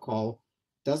protocol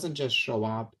doesn't just show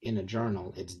up in a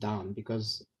journal, it's done,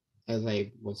 because as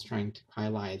I was trying to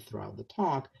highlight throughout the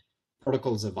talk,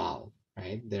 protocols evolve,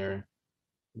 right? They're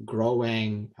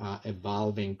growing,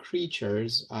 evolving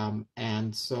creatures.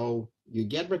 And so you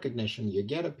get recognition, you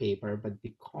get a paper, but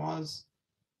because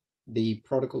the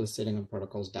protocol is sitting on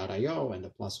protocols.io and the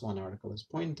 +1 article is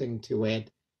pointing to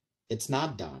it, it's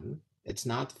not done, it's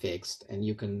not fixed, and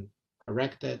you can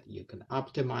correct it, you can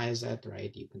optimize it,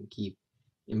 right? You can keep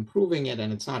improving it,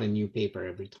 and it's not a new paper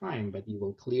every time, but you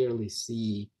will clearly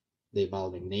see the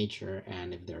evolving nature.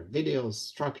 And if there are videos,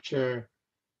 structure,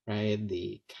 right,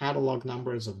 the catalog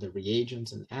numbers of the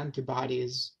reagents and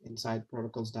antibodies inside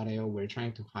protocols.io, we're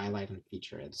trying to highlight and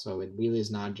feature it. So it really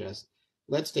is not just,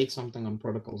 let's take something on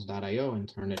protocols.io and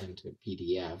turn it into a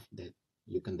PDF that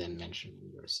you can then mention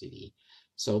in your CV.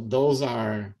 So those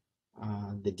are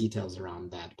the details around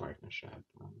that partnership.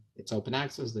 It's open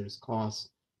access, there's cost,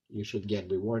 you should get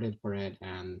rewarded for it,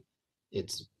 and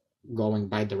it's going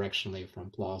bidirectionally from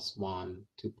 +1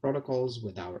 to protocols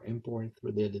with our import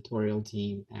through the editorial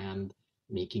team and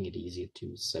making it easy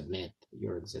to submit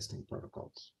your existing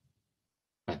protocols.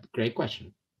 But great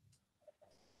question.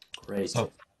 Great.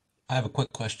 So I have a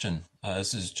quick question.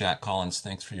 This is Jack Collins.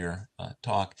 Thanks for your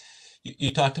talk.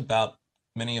 You talked about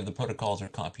many of the protocols are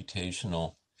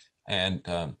computational and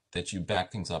that you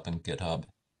back things up in GitHub.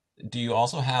 Do you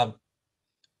also have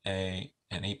an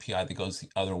API that goes the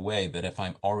other way, that if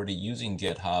I'm already using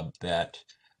GitHub, that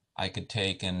I could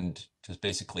take and just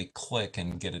basically click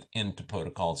and get it into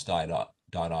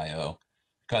protocols.io?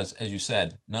 Because as you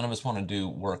said, none of us want to do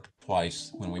work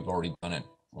twice when we've already done it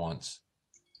once.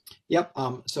 Yep.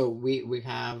 So we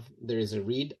have, there is a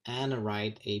read and a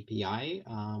write API.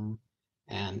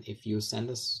 And if you send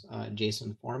us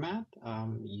JSON format,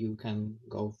 you can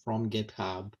go from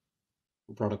GitHub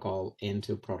protocol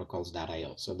into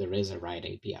protocols.io. So there is a write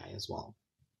API as well.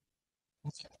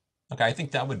 Okay, I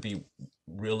think that would be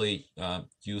really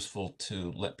useful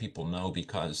to let people know,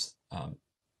 because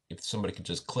if somebody could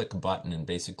just click a button and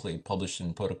basically publish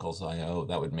in protocols.io,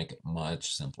 that would make it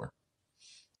much simpler.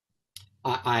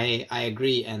 I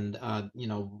agree, and you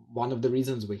know, one of the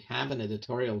reasons we have an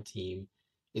editorial team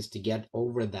is to get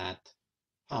over that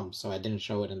hump. So I didn't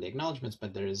show it in the acknowledgments,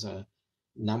 but there is a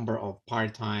number of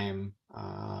part-time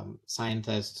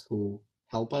scientists who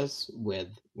help us with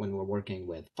when we're working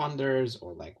with funders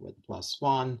or like with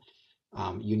 +1.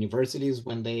 Universities,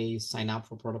 when they sign up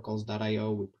for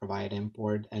protocols.io, we provide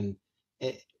import, and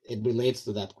it relates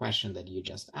to that question that you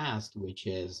just asked, which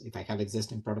is, if I have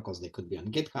existing protocols, they could be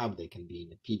on GitHub, they can be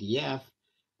in a PDF.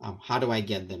 How do I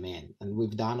get them in? And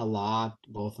we've done a lot,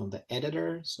 both on the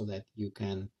editor, so that you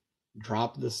can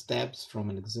drop the steps from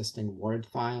an existing Word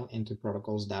file into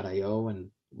protocols.io,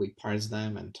 and we parse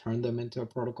them and turn them into a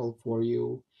protocol for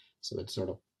you. So it's sort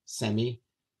of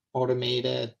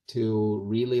semi-automated to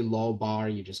really low bar.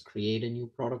 You just create a new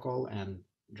protocol and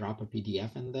drop a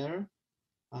PDF in there.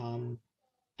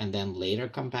 And then later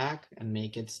come back and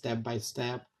make it step by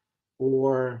step,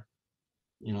 or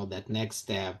you know, that next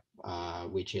step,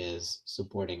 which is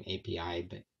supporting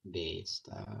API-based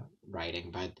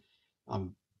writing. But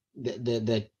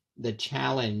the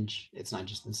challenge, it's not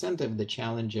just incentive. The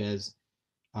challenge is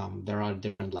there are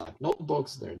different lab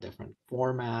notebooks, there are different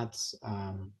formats,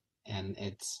 and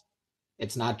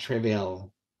it's not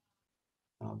trivial,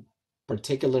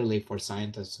 particularly for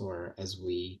scientists, or as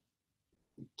we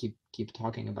keep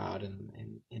talking about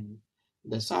in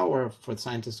this hour, for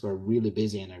scientists who are really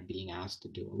busy and are being asked to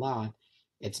do a lot.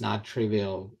 It's not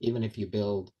trivial. Even if you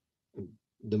build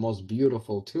the most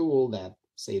beautiful tool that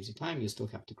saves you time, you still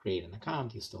have to create an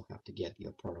account, you still have to get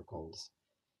your protocols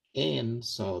in.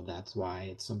 So that's why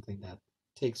it's something that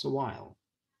takes a while.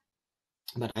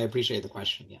 But I appreciate the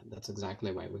question. Yeah, that's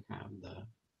exactly why we have the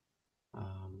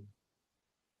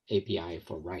API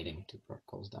for writing to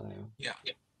protocols.io. Yeah.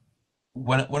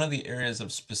 One of the areas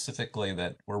of specifically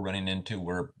that we're running into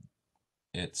where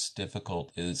it's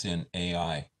difficult is in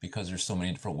AI, because there's so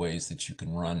many different ways that you can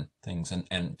run things,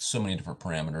 and so many different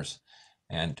parameters.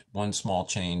 And one small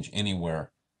change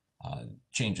anywhere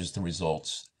changes the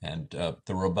results. And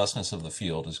the robustness of the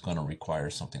field is going to require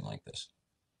something like this.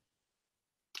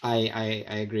 I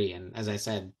agree. And as I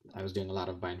said, I was doing a lot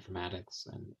of bioinformatics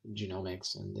and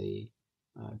genomics in the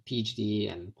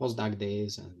PhD and postdoc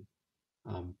days, and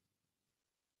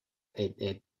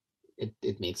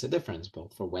it makes a difference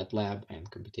both for wet lab and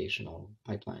computational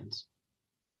pipelines.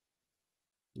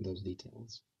 Those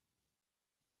details.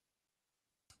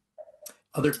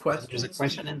 Other questions? There's a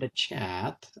question in the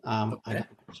chat. I have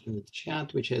a question in the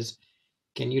chat, which is,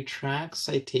 can you track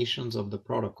citations of the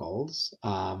protocols?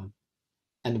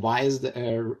 And why is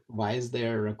there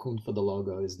a raccoon for the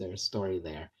logo? Is there a story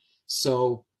there?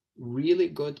 So really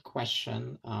good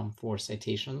question for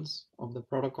citations of the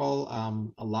protocol.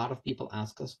 A lot of people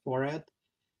ask us for it.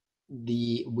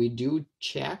 We do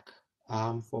check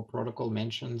for protocol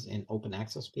mentions in open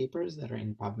access papers that are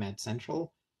in PubMed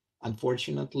Central.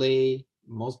 Unfortunately,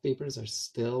 most papers are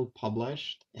still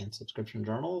published in subscription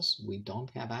journals. We don't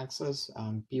have access.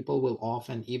 People will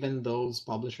often, even those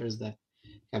publishers that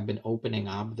have been opening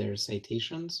up their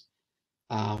citations,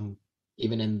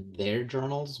 even in their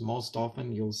journals, most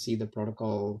often you'll see the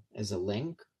protocol as a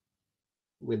link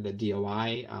with the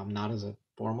DOI, not as a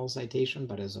formal citation,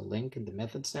 but as a link in the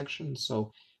methods section.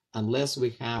 So unless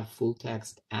we have full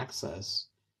text access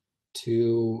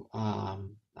to,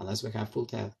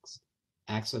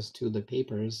 the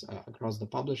papers across the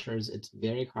publishers, it's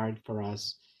very hard for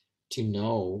us to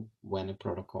know when a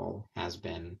protocol has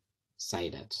been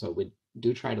cited. So we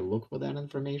do try to look for that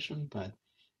information, but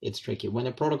it's tricky. When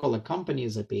a protocol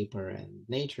accompanies a paper in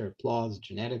Nature, PLOS,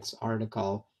 Genetics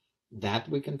article, that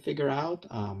we can figure out,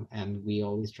 and we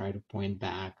always try to point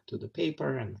back to the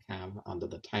paper and have under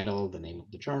the title the name of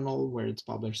the journal where it's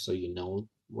published, so you know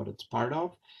what it's part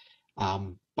of.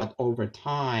 But over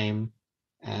time,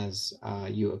 as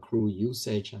you accrue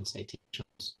usage and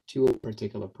citations to a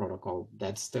particular protocol,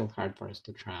 that's still hard for us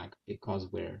to track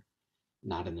because we're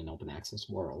not in an open access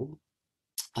world.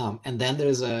 And then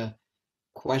there's a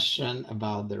question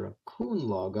about the raccoon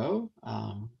logo.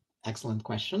 Excellent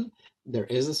question. There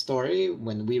is a story.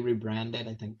 When we rebranded,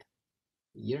 I think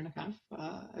a year and a half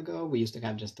ago, we used to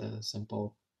have just a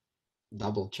simple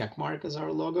double check mark as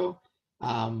our logo.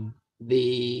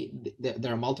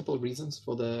 There are multiple reasons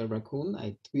for the raccoon.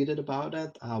 I tweeted about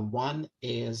it. One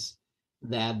is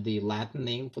that the Latin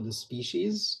name for the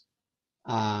species,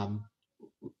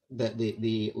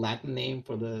 the Latin name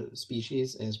for the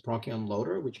species is Procyon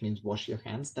lotor, which means wash your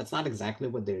hands. That's not exactly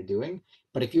what they're doing,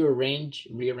 but if you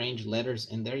rearrange letters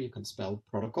in there, you can spell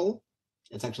protocol.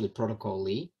 It's actually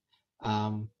protocol-y,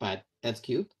 but that's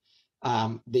cute.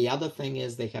 The other thing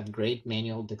is they have great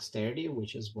manual dexterity,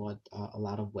 which is what a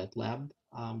lot of wet lab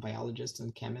biologists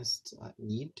and chemists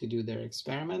need to do their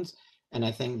experiments. And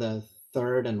I think the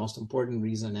third and most important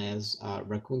reason is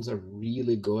raccoons are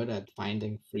really good at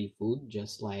finding free food,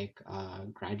 just like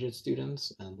graduate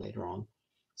students and later on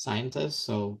scientists.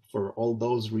 So for all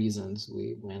those reasons,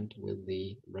 we went with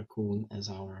the raccoon as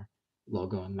our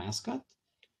logo and mascot.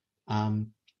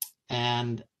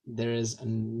 And there is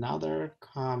another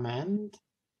comment.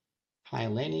 Hi,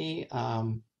 Lenny.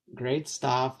 Great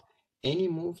stuff. Any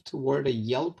move toward a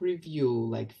Yelp review,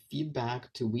 like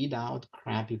feedback to weed out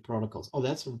crappy protocols? Oh,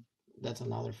 that's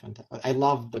another fantastic. I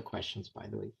love the questions, by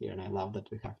the way, here, and I love that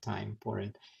we have time for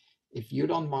it. If you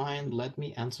don't mind, let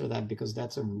me answer that because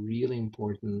that's a really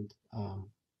important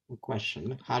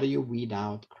question. How do you weed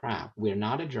out crap? We're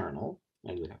not a journal,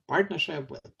 and we have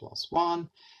partnership with PLOS One.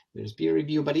 There's peer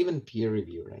review, but even peer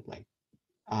review, right? Like,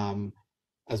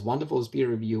 as wonderful as peer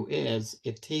review is,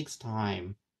 it takes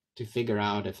time to figure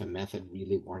out if a method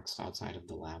really works outside of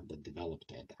the lab that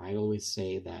developed it. I always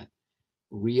say that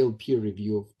real peer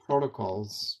review of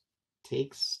protocols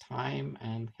takes time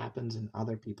and happens in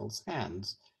other people's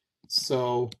hands.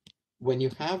 So when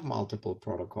you have multiple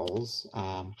protocols,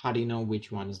 how do you know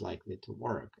which one is likely to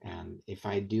work? And if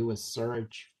I do a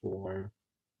search for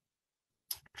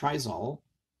trizol,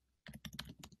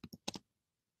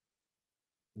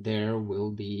 there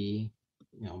will be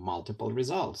multiple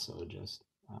results. So just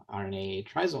RNA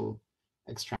trizol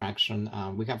extraction,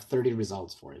 we have 30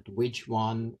 results for it. Which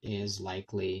one is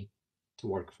likely to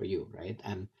work for you, right?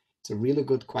 And it's a really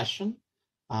good question.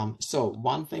 So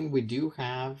one thing we do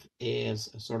have is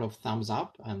a sort of thumbs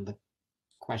up, and the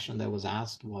question that was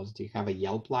asked was, do you have a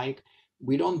Yelp like?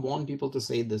 We don't want people to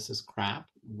say this is crap.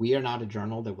 We are not a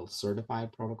journal that will certify a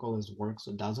protocol as works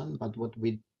or doesn't, but what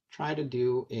we try to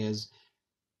do is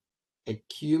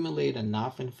accumulate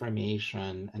enough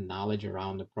information and knowledge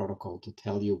around the protocol to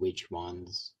tell you which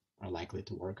ones are likely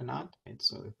to work or not. Right?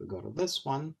 So if we go to this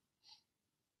one,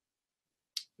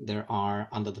 there are,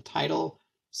 under the title,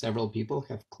 several people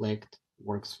have clicked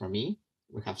works for me.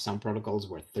 We have some protocols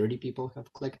where 30 people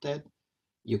have clicked it.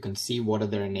 You can see what are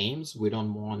their names. We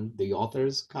don't want the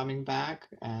authors coming back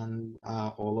and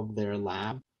all of their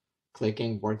lab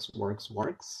clicking works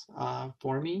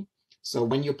for me. So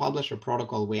when you publish a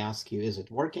protocol, we ask you, is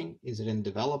it working? Is it in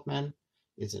development?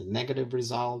 Is it a negative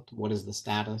result? What is the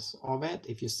status of it?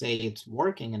 If you say it's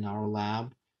working in our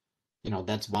lab,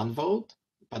 that's one vote,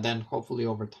 but then hopefully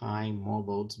over time, more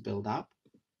votes build up.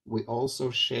 We also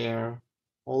share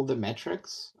all the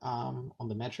metrics on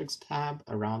the metrics tab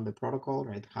around the protocol,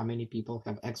 right? How many people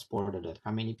have exported it?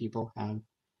 How many people have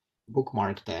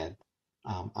bookmarked it?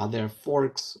 Are there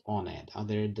forks on it? Are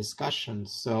there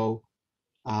discussions? So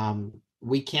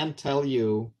we can't tell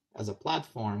you as a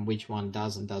platform which one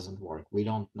does and doesn't work. We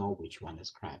don't know which one is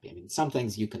crappy. I mean, some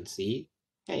things you can see.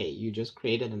 Hey, you just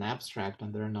created an abstract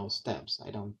and there are no steps.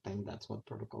 I don't think that's what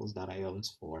protocols.io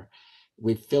is for.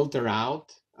 We filter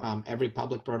out every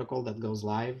public protocol that goes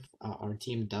live. Our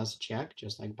team does check,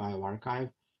 just like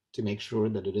bioRxiv, to make sure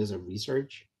that it is a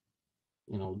research,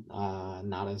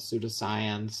 not a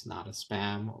pseudoscience, not a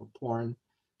spam or porn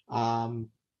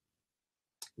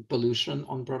pollution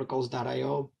on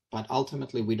protocols.io. But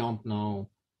ultimately, we don't know,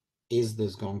 is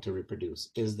this going to reproduce?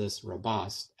 Is this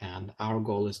robust? And our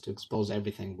goal is to expose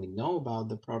everything we know about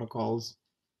the protocols,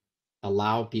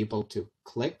 allow people to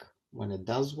click when it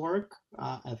does work,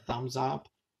 a thumbs up,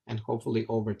 and hopefully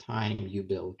over time you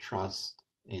build trust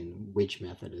in which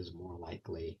method is more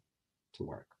likely to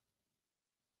work.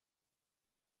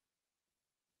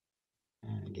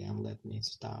 And again, let me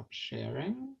stop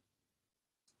sharing.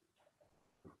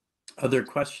 Other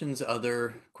questions on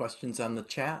the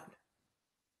chat?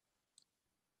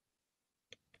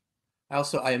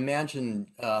 Also, I imagine,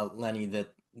 Lenny,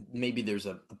 that maybe there's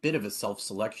a bit of a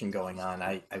self-selection going on.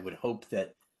 I would hope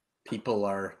that people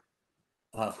are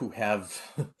who have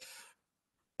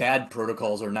bad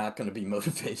protocols are not going to be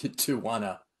motivated to want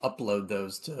to upload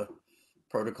those to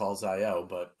protocols.io,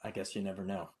 but I guess you never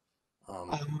know.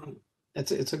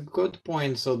 It's a good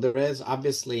point. So there is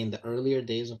obviously in the earlier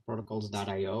days of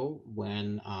protocols.io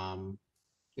when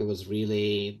it was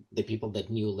really the people that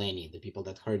knew Lenny, the people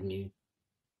that heard me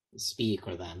speak,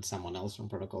 or then someone else from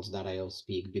protocols.io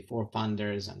speak before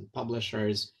funders and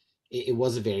publishers, it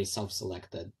was a very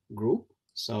self-selected group.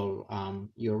 So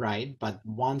you're right. But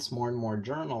once more and more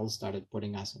journals started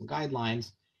putting us in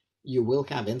guidelines, you will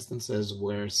have instances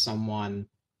where someone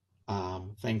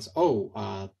thinks,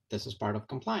 oh, this is part of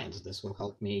compliance. This will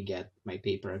help me get my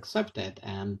paper accepted.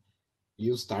 And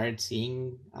you start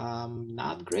seeing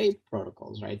not great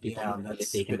protocols, right? People Yeah, are really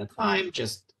that's taking good the point. time,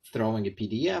 just throwing a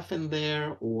PDF in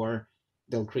there, or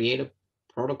they'll create a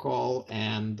protocol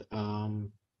and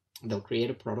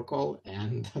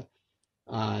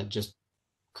just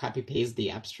copy paste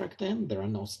the abstract in. There are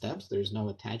no steps, there's no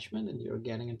attachment, and you're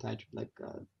getting in touch with like,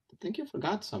 I think you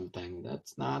forgot something.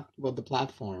 That's not what the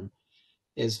platform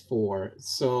is for.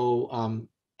 So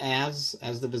as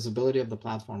the visibility of the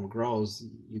platform grows,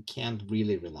 you can't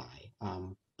really rely.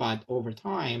 But over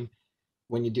time,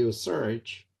 when you do a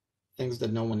search, things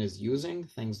that no one is using,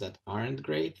 things that aren't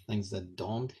great, things that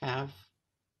don't have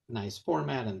nice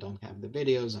format and don't have the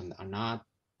videos and are not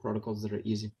protocols that are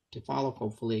easy to follow,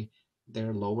 hopefully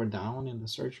they're lower down in the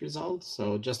search results.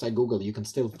 So just like Google, you can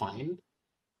still find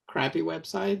crappy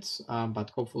websites, but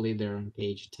hopefully they're on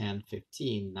page 10,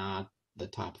 15, not the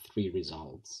top 3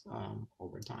 results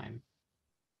over time.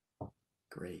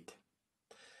 Great.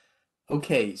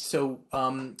 Okay, so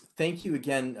thank you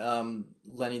again,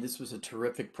 Lenny. This was a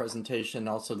terrific presentation.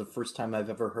 Also, the first time I've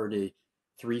ever heard a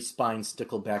 3-spine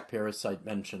stickleback parasite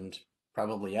mentioned,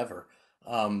 probably ever,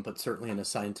 but certainly in a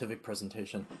scientific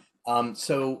presentation.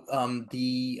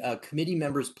 The committee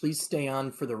members, please stay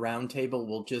on for the roundtable.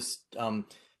 We'll just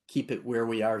keep it where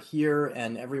we are here.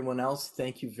 And everyone else,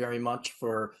 thank you very much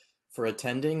for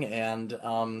attending. And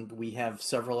we have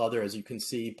several other, as you can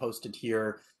see, posted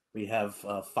here. We have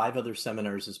 5 other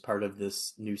seminars as part of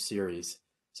this new series.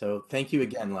 So thank you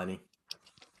again, Lenny.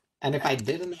 And if I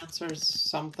didn't answer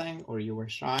something or you were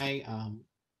shy,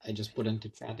 I just put into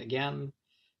chat again.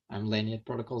 I'm Lenny at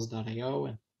protocols.io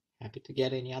and happy to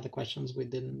get any other questions we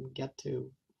didn't get to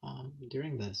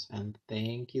during this. And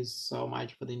thank you so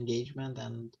much for the engagement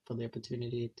and for the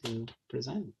opportunity to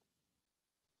present.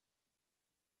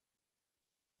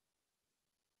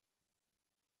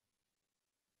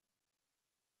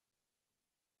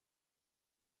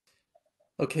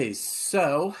 Okay,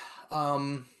 so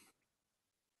we'll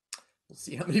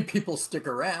see how many people stick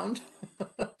around.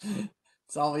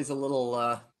 It's always a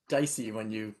little dicey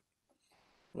when you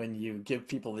give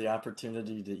people the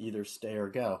opportunity to either stay or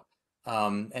go.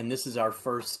 And this is our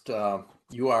first.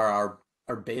 You are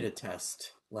our beta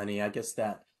test, Lenny. I guess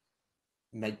that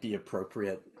might be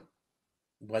appropriate.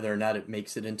 Whether or not it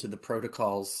makes it into the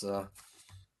protocols,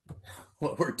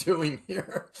 what we're doing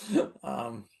here.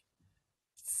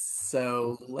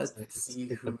 So let's see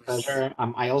it's a who's. pleasure.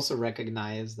 I also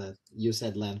recognize that you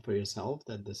said, Len, for yourself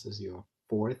that this is your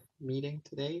 4th meeting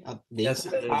today. Yes,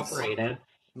 it is. Operated.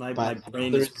 My But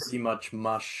brain is pretty much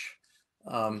mush.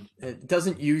 It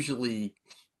doesn't usually.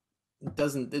 It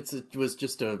doesn't. It was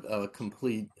just a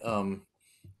complete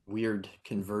weird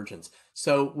convergence.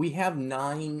 So we have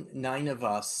nine of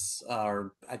us.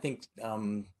 Are I think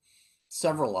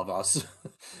several of us,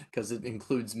 because it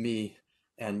includes me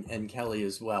and Kelly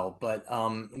as well. But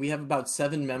we have about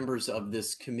 7 members of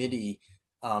this committee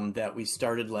that we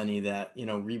started, Lenny, that,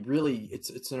 we really,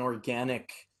 it's an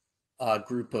organic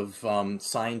group of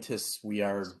scientists. We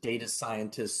are data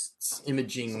scientists,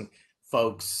 imaging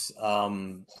folks,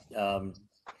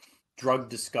 drug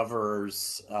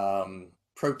discoverers,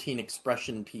 protein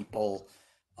expression people,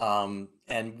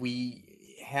 and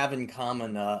we have in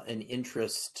common an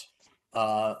interest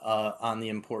on the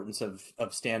importance of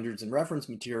standards and reference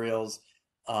materials,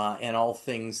 and all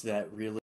things that really